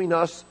this, between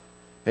us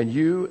and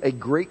you, a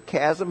great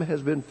chasm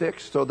has been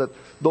fixed, so that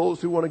those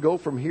who want to go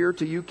from here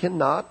to you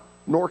cannot,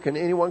 nor can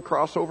anyone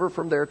cross over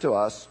from there to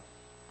us.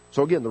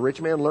 So again, the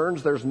rich man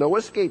learns there's no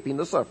escaping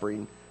the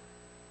suffering.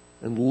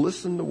 And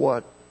listen to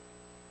what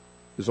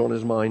is on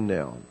his mind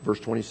now. Verse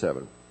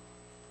 27.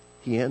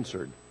 He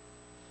answered.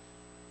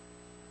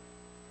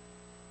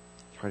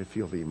 Try to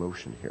feel the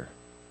emotion here.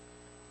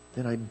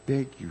 Then I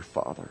beg you,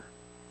 Father,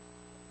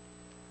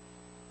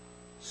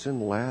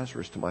 send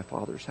Lazarus to my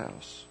father's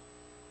house.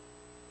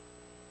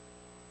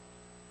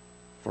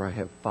 For I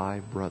have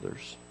 5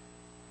 brothers.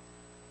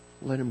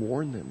 Let him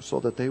warn them so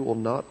that they will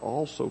not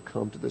also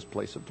come to this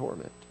place of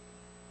torment.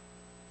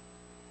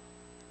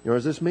 You know,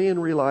 as this man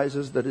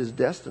realizes that his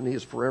destiny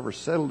is forever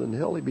settled in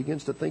hell, he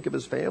begins to think of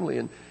his family,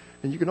 and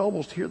you can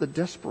almost hear the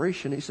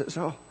desperation. He says,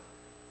 oh,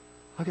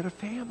 I've got a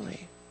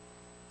family.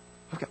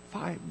 I've got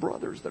 5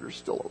 brothers that are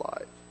still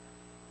alive.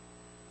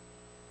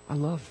 I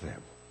love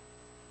them.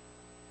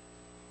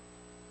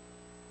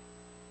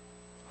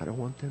 I don't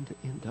want them to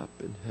end up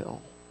in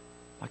hell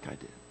like I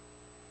did.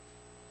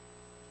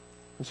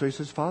 And so he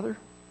says, Father,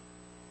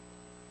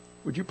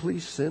 would you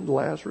please send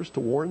Lazarus to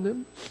warn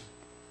them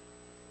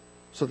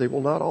so they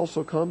will not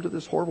also come to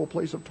this horrible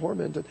place of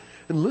torment?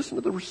 And listen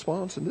to the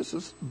response, and this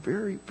is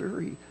very,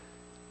 very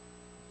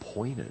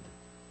pointed.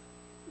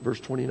 Verse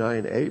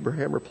 29,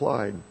 Abraham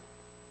replied,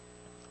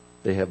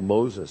 they have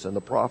Moses and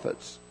the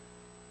prophets.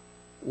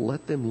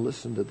 Let them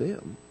listen to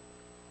them.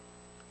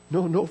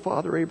 No,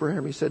 Father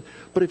Abraham, he said,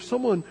 but if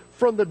someone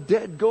from the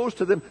dead goes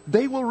to them,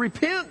 they will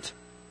repent.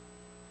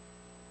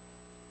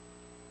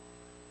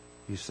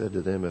 He said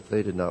to them, if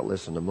they did not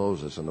listen to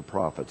Moses and the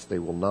prophets, they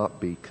will not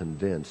be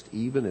convinced,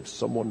 even if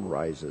someone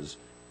rises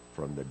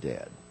from the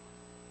dead.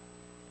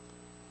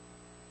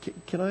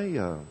 Can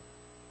I,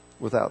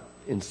 without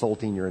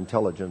insulting your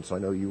intelligence, I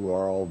know you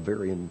are all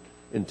very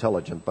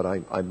intelligent, but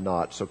I'm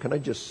not. So can I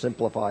just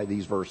simplify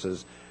these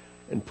verses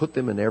and put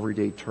them in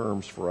everyday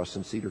terms for us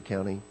in Cedar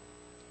County?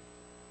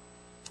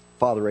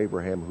 Father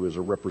Abraham, who is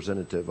a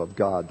representative of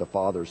God the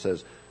Father,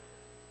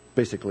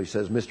 basically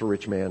says, Mr.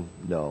 Rich Man,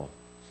 no.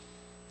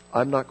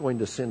 I'm not going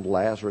to send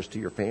Lazarus to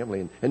your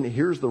family. And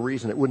here's the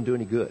reason: it wouldn't do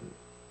any good.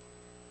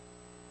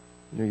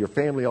 You know, your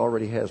family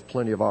already has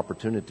plenty of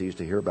opportunities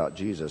to hear about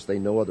Jesus. They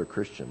know other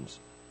Christians.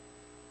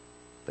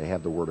 They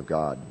have the Word of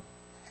God.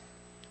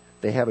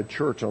 They have a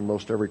church on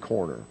most every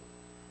corner.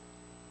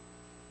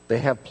 They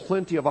have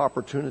plenty of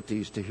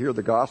opportunities to hear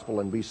the gospel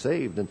and be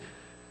saved.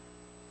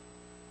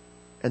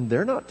 And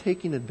they're not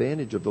taking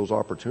advantage of those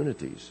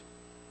opportunities.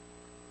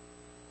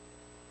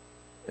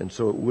 And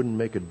so it wouldn't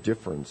make a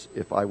difference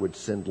if I would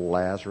send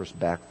Lazarus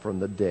back from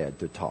the dead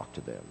to talk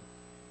to them.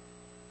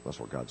 That's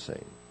what God's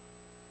saying.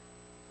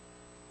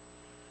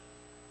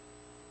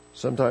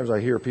 Sometimes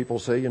I hear people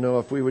say, you know,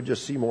 if we would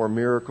just see more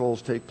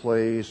miracles take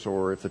place,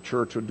 or if the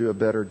church would do a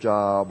better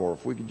job, or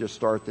if we could just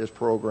start this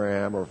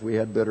program, or if we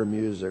had better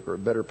music or a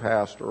better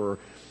pastor, or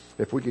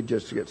if we could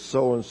just get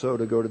so-and-so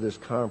to go to this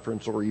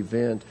conference or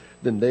event,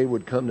 then they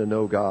would come to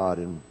know God.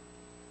 And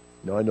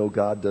you know, I know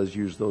God does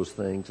use those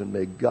things, and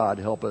may God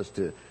help us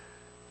to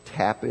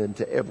tap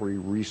into every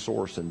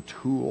resource and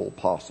tool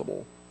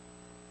possible.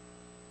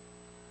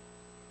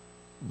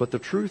 But the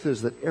truth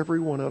is that every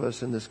one of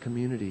us in this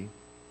community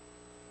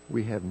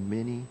we have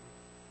many,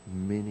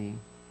 many,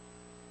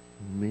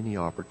 many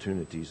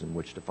opportunities in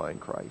which to find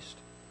Christ.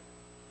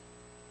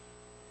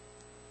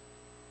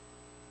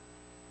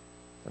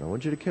 And I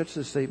want you to catch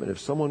this statement. If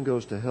someone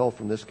goes to hell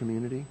from this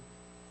community,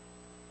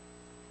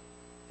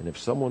 and if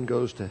someone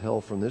goes to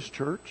hell from this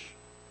church,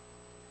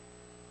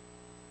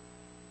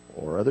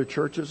 or other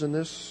churches in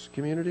this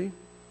community,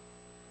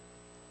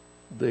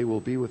 they will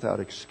be without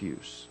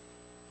excuse.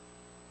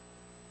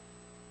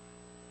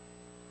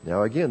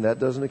 Now again, that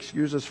doesn't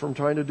excuse us from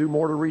trying to do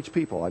more to reach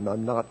people.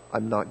 I'm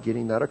not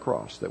getting that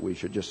across, that we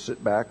should just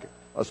sit back,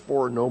 us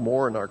four and no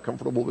more, in our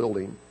comfortable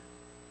building.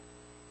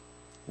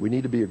 We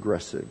need to be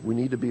aggressive. We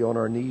need to be on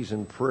our knees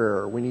in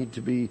prayer. We need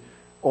to be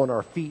on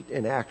our feet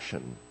in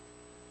action.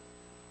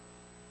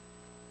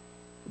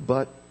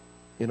 But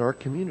in our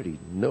community,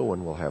 no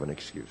one will have an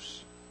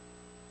excuse.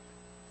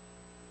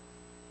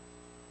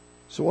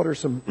 So what are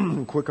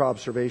some quick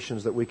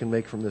observations that we can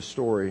make from this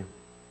story?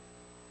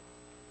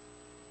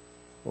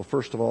 Well,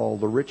 first of all,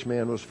 the rich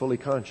man was fully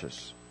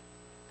conscious.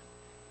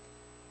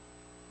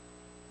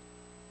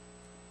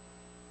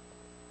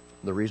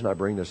 The reason I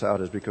bring this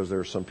out is because there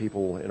are some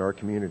people in our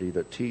community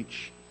that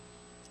teach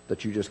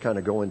that you just kind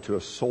of go into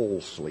a soul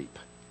sleep.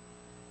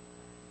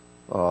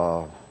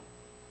 But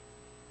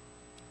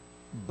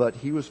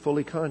he was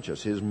fully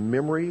conscious. His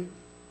memory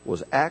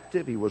was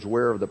active. He was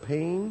aware of the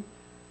pain.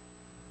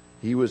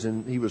 He was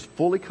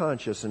fully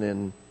conscious and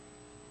in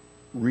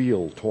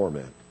real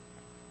torment.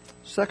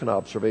 Second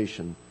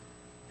observation,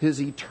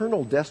 his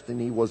eternal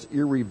destiny was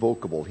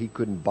irrevocable. He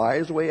couldn't buy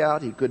his way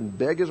out. He couldn't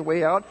beg his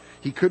way out.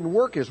 He couldn't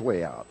work his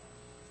way out.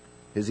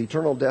 His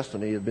eternal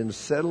destiny had been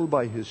settled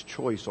by his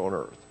choice on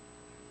earth.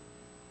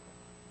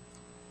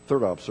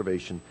 Third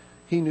observation,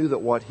 he knew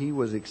that what he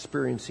was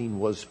experiencing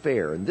was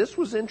fair. And this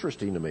was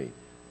interesting to me.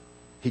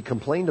 He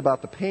complained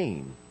about the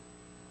pain,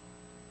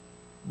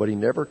 but he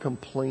never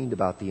complained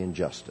about the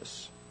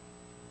injustice.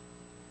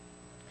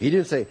 He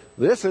didn't say,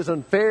 this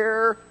isn't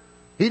fair.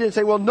 He didn't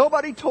say, well,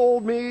 nobody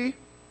told me.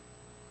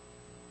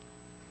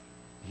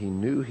 He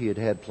knew he had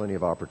had plenty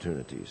of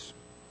opportunities.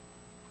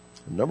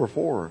 Number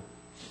 4,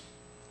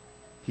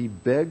 he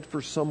begged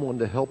for someone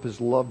to help his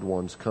loved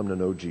ones come to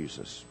know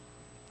Jesus.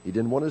 He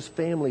didn't want his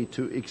family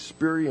to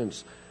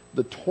experience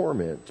the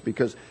torment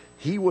because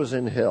he was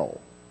in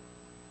hell.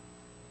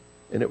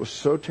 And it was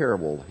so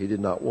terrible, he did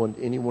not want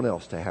anyone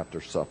else to have to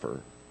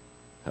suffer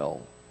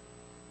hell.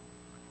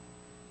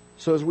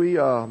 So as we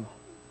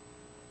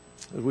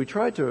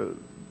try to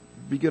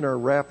begin our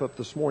wrap up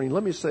this morning,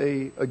 let me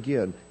say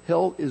again,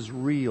 hell is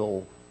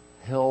real.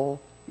 Hell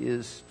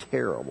is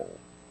terrible.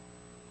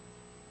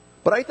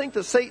 But I think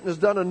that Satan has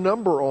done a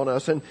number on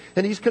us, and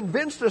he's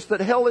convinced us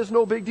that hell is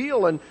no big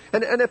deal. And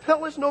if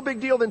hell is no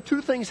big deal, then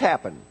 2 things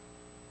happen.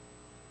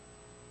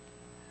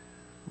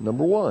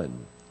 Number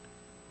 1,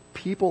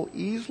 people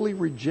easily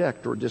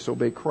reject or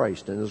disobey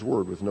Christ and His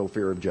Word with no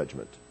fear of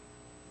judgment.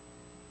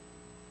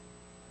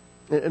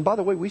 And by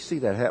the way, we see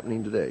that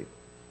happening today.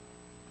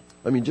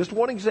 I mean, just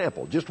one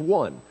example, just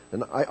one.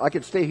 And I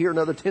could stay here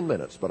another 10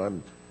 minutes, but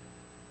I'm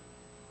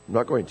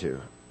not going to.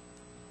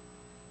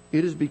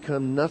 It has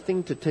become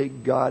nothing to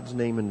take God's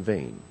name in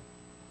vain.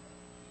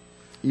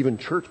 Even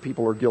church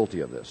people are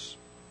guilty of this.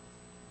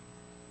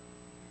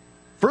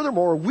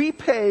 Furthermore, we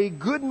pay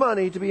good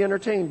money to be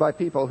entertained by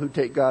people who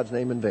take God's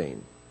name in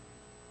vain.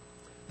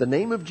 The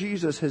name of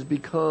Jesus has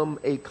become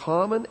a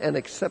common and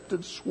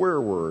accepted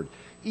swear word,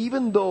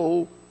 even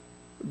though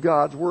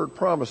God's Word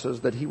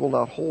promises that He will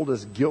not hold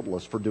us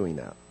guiltless for doing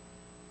that.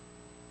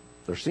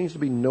 There seems to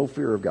be no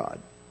fear of God.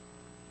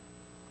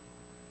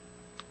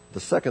 The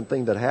second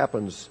thing that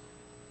happens,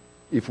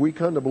 if we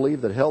come to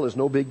believe that hell is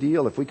no big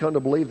deal, if we come to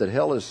believe that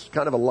hell is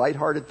kind of a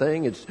lighthearted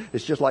thing,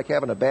 it's just like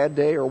having a bad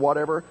day or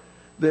whatever,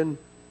 then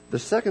the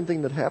second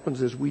thing that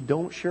happens is we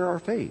don't share our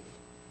faith.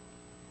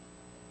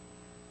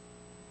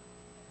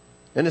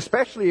 And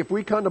especially if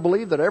we come to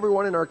believe that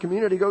everyone in our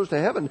community goes to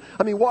heaven.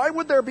 I mean, why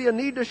would there be a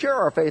need to share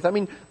our faith? I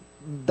mean,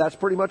 that's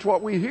pretty much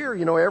what we hear.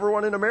 You know,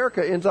 everyone in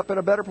America ends up in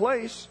a better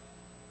place.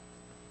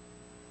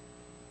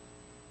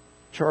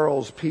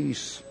 Charles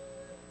Peace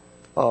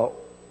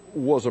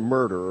was a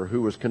murderer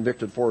who was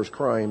convicted for his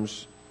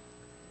crimes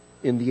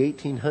in the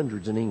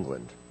 1800s in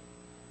England.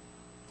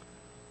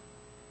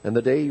 And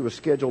the day he was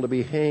scheduled to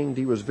be hanged,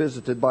 he was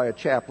visited by a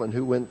chaplain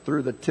who went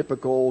through the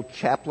typical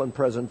chaplain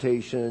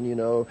presentation, you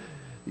know.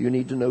 You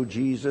need to know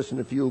Jesus, and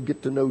if you'll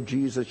get to know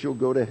Jesus, you'll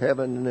go to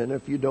heaven, and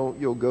if you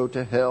don't, you'll go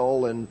to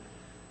hell. And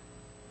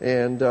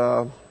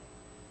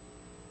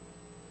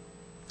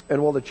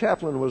while the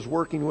chaplain was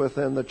working with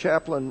him, the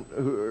chaplain,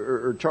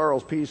 or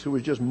Charles Peace, who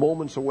was just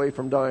moments away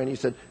from dying, he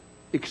said,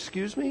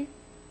 "Excuse me?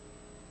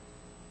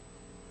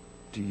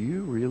 Do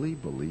you really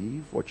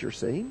believe what you're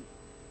saying?"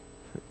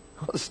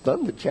 I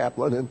stunned the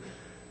chaplain,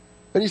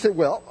 and he said,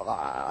 "Well,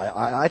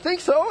 I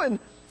think so."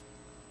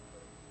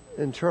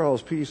 And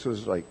Charles Peace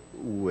was like,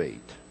 "Wait.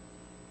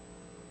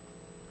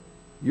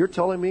 You're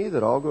telling me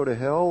that I'll go to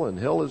hell and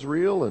hell is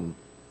real, and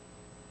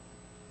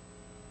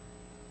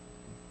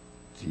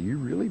do you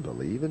really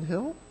believe in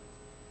hell?"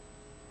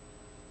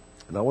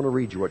 And I want to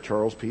read you what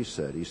Charles Peace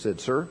said. He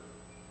said, "Sir,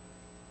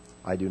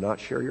 I do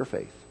not share your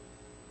faith.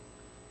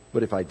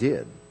 But if I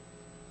did,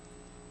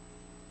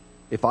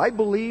 if I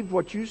believed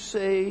what you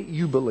say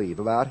you believe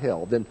about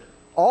hell, then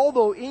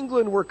although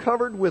England were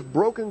covered with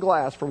broken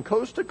glass from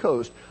coast to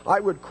coast,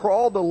 I would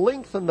crawl the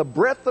length and the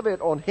breadth of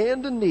it on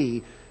hand and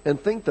knee and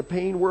think the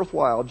pain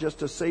worthwhile just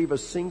to save a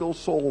single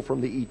soul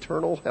from the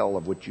eternal hell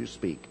of which you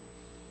speak.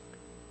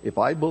 If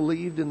I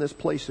believed in this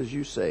place as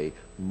you say,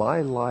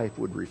 my life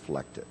would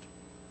reflect it."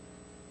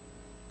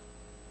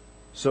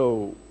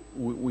 So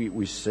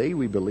we say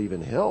we believe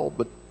in hell,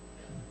 but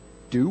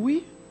do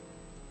we?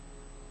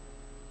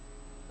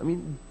 I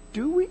mean,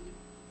 do we?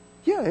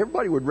 Yeah,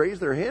 everybody would raise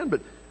their hand,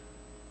 but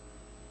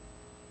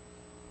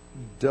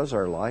does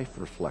our life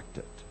reflect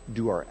it?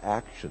 Do our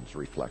actions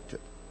reflect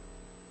it?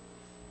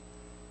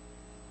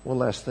 One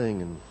last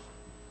thing, and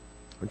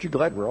aren't you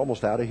glad we're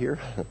almost out of here?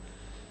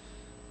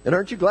 And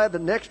aren't you glad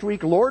that next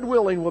week, Lord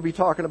willing, we'll be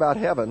talking about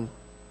heaven?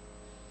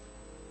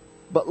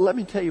 But let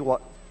me tell you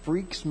what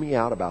freaks me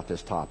out about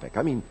this topic.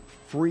 I mean,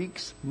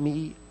 freaks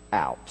me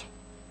out.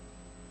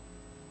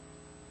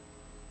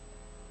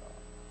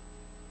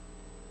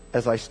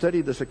 As I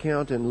studied this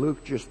account in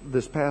Luke just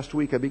this past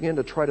week, I began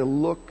to try to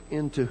look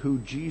into who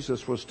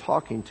Jesus was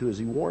talking to as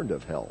he warned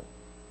of hell.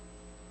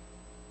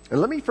 And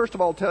let me first of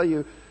all tell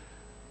you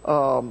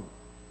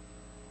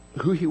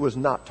who he was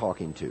not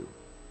talking to.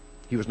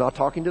 He was not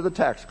talking to the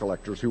tax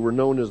collectors, who were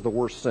known as the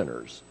worst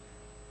sinners.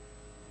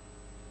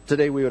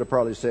 Today we would have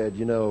probably said,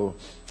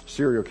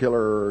 serial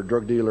killer,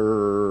 drug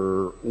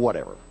dealer,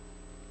 whatever.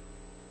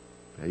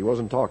 He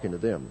wasn't talking to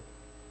them.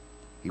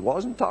 He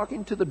wasn't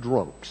talking to the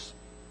drunks.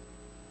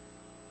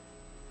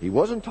 He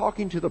wasn't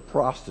talking to the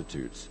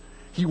prostitutes.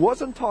 He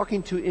wasn't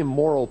talking to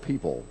immoral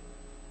people.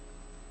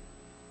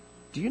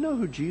 Do you know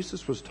who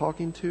Jesus was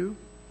talking to?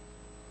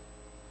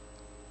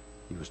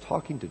 He was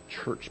talking to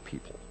church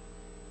people.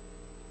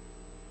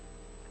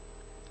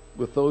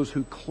 With those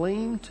who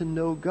claimed to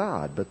know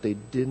God, but they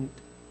didn't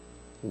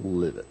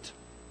live it.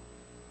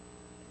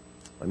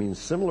 I mean,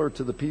 similar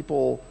to the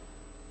people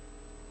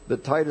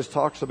that Titus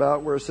talks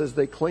about, where it says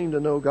they claim to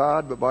know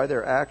God, but by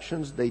their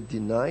actions they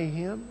deny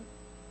Him.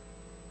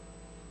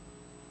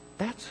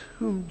 That's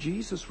whom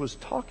Jesus was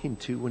talking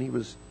to when he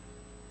was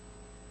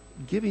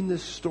giving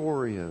this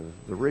story of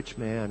the rich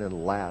man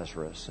and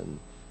Lazarus and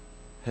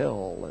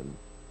hell and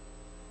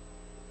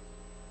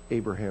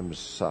Abraham's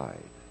side.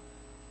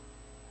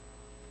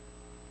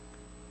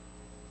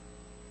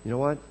 You know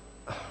what?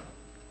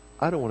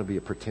 I don't want to be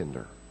a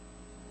pretender.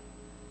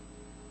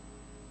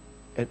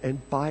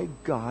 And by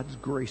God's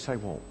grace, I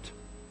won't.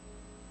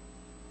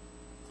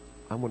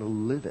 I want to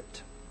live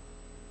it.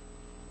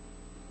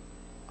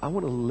 I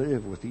want to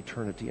live with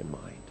eternity in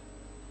mind.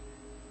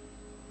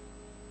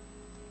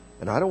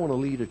 And I don't want to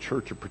lead a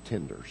church of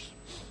pretenders.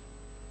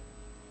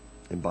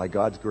 And by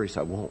God's grace,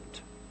 I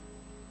won't.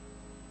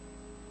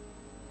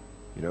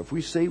 If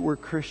we say we're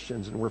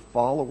Christians and we're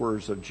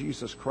followers of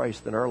Jesus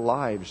Christ, then our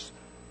lives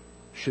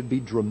should be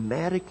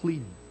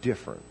dramatically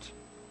different.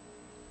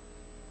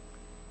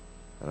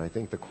 And I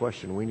think the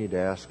question we need to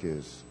ask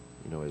is,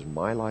 is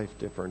my life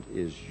different?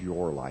 Is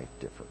your life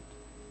different?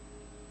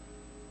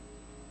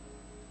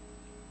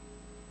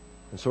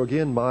 And so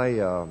again,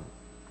 I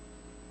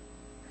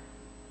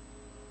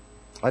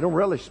don't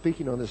relish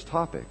speaking on this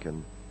topic,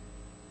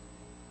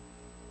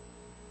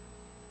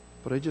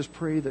 but I just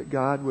pray that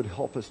God would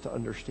help us to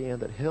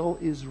understand that hell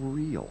is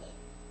real.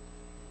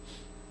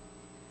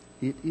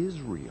 It is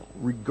real,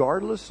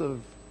 regardless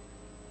of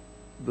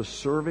the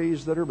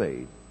surveys that are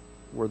made,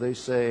 where they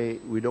say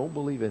we don't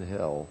believe in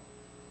hell.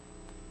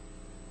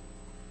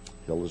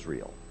 Hell is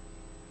real.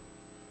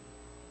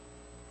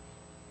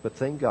 But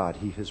thank God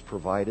He has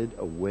provided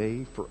a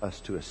way for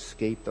us to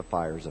escape the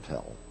fires of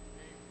hell.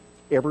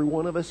 Every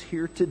one of us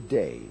here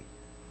today,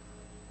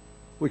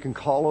 we can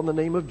call on the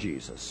name of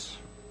Jesus.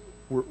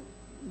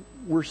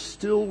 We're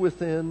still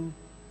within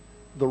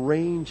the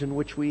range in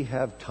which we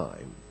have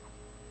time.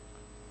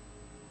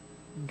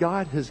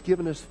 God has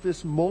given us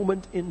this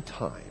moment in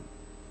time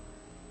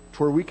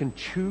to where we can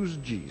choose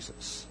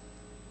Jesus.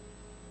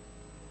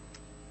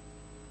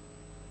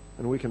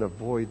 And we can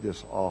avoid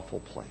this awful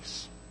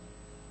place.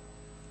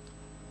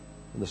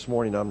 And this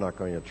morning, I'm not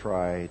going to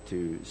try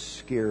to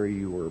scare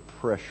you or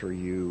pressure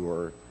you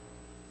or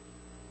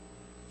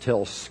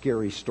tell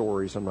scary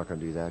stories. I'm not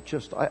going to do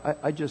that.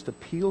 I just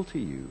appeal to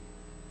you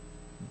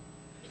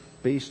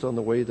based on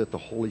the way that the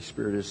Holy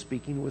Spirit is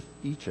speaking with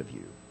each of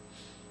you.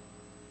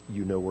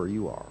 You know where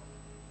you are.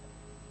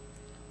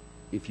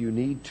 If you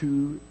need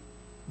to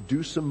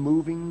do some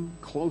moving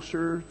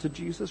closer to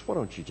Jesus, why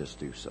don't you just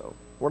do so?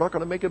 We're not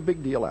going to make a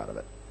big deal out of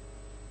it.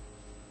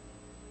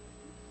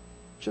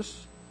 Just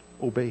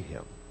obey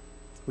Him.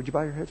 Would you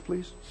bow your heads,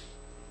 please?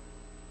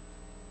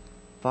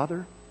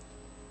 Father,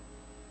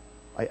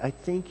 I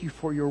thank You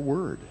for Your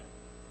word.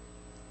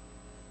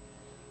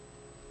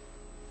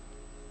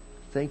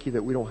 Thank You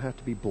that we don't have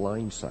to be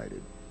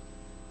blindsided.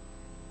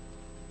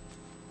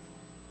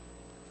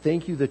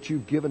 Thank you that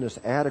you've given us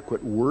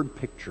adequate word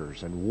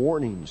pictures and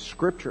warnings,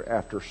 scripture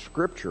after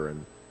scripture.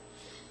 And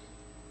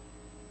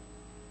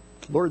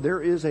Lord, there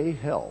is a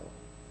hell.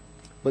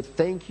 But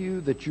thank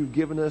you that you've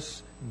given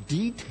us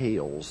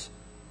details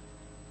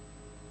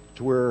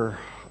to where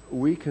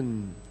we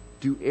can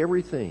do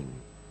everything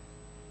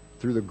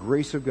through the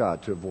grace of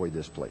God to avoid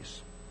this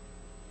place.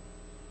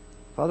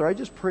 Father, I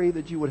just pray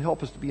that you would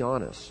help us to be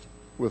honest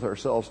with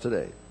ourselves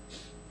today.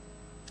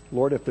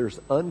 Lord, if there's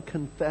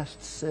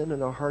unconfessed sin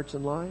in our hearts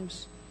and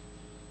lives,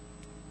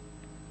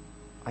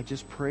 I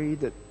just pray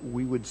that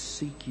we would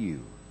seek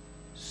you,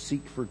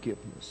 seek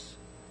forgiveness.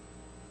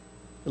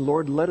 And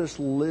Lord, let us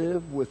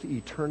live with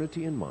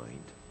eternity in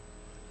mind.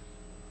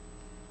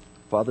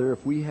 Father,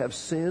 if we have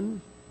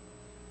sin,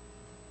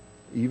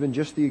 even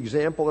just the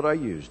example that I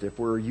used, if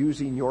we're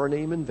using your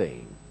name in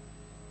vain,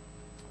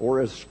 or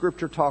as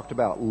Scripture talked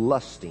about,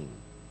 lusting,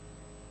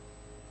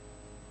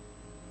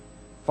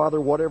 Father,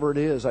 whatever it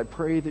is, I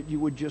pray that you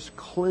would just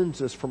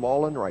cleanse us from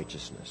all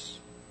unrighteousness.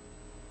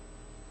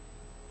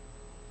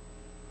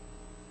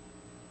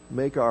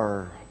 Make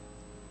our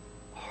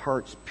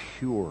hearts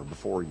pure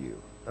before you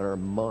and our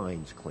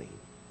minds clean.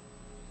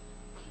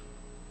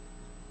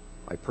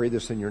 I pray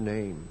this in your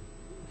name.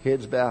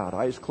 Heads bowed,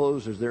 eyes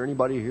closed. Is there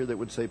anybody here that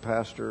would say,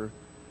 Pastor,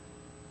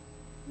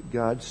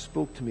 God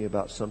spoke to me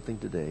about something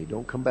today.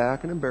 Don't come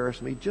back and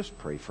embarrass me. Just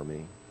pray for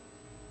me.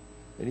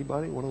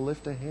 Anybody want to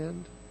lift a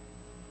hand?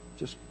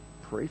 Just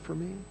pray for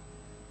me.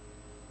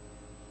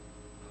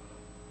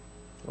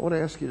 I want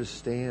to ask you to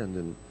stand,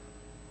 and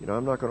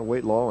I'm not going to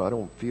wait long. I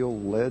don't feel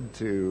led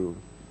to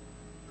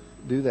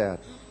do that.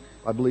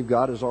 I believe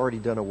God has already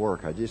done a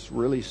work. I just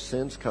really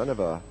sense kind of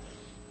a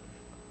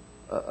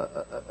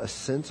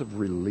sense of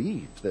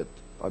relief that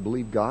I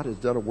believe God has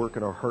done a work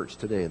in our hearts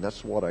today, and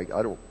that's what I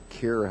don't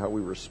care how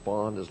we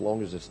respond as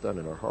long as it's done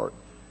in our heart.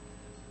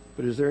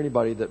 But is there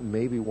anybody that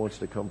maybe wants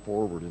to come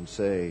forward and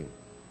say,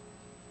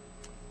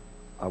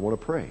 I want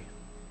to pray.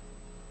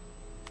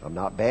 I'm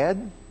not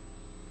bad.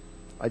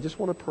 I just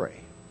want to pray.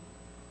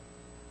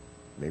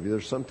 Maybe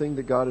there's something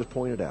that God has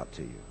pointed out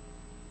to you.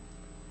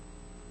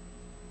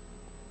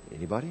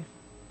 Anybody?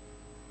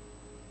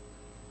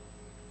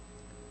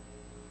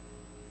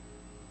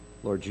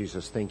 Lord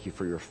Jesus, thank you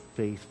for your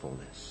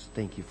faithfulness.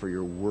 Thank you for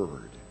your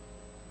word.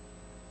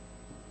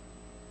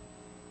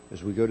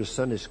 As we go to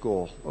Sunday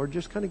school, Lord,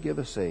 just kind of give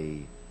us a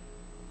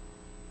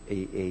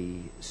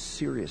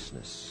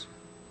seriousness.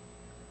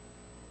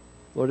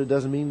 Lord, it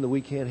doesn't mean that we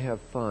can't have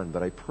fun,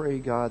 but I pray,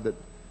 God, that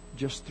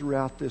just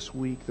throughout this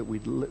week that we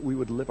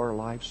would live our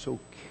lives so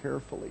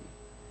carefully.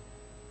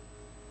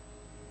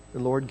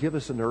 And Lord, give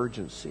us an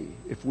urgency.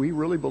 If we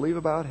really believe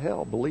about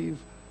hell, believe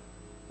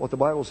what the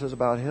Bible says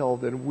about hell,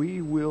 then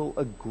we will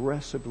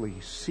aggressively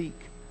seek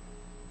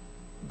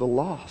the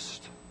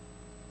lost.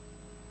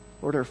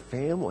 Lord, our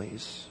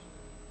families,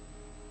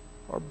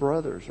 our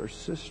brothers, our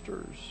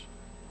sisters,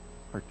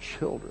 our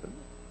children,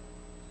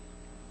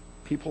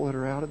 people that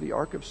are out of the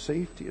ark of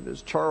safety. And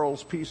as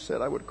Charles Peace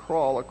said, I would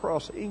crawl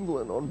across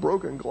England on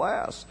broken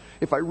glass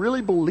if I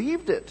really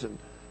believed it. And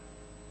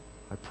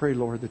I pray,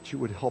 Lord, that you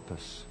would help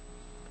us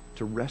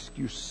to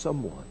rescue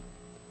someone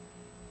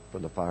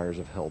from the fires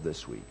of hell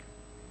this week.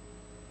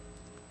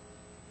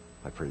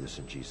 I pray this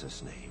in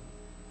Jesus' name.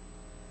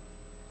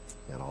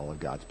 And all of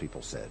God's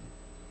people said,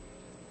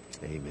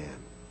 amen.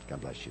 God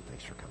bless you.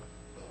 Thanks for coming.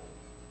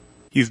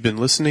 You've been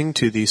listening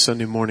to the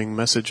Sunday morning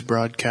message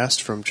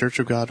broadcast from Church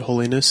of God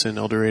Holiness in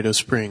El Dorado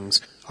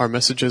Springs. Our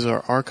messages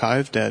are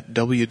archived at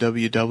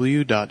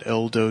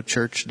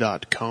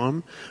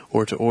www.eldochurch.com,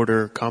 or to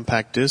order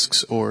compact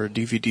discs or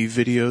DVD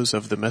videos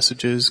of the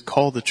messages,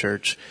 call the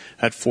church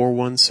at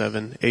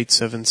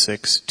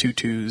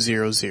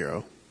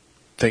 417-876-2200.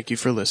 Thank you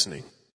for listening.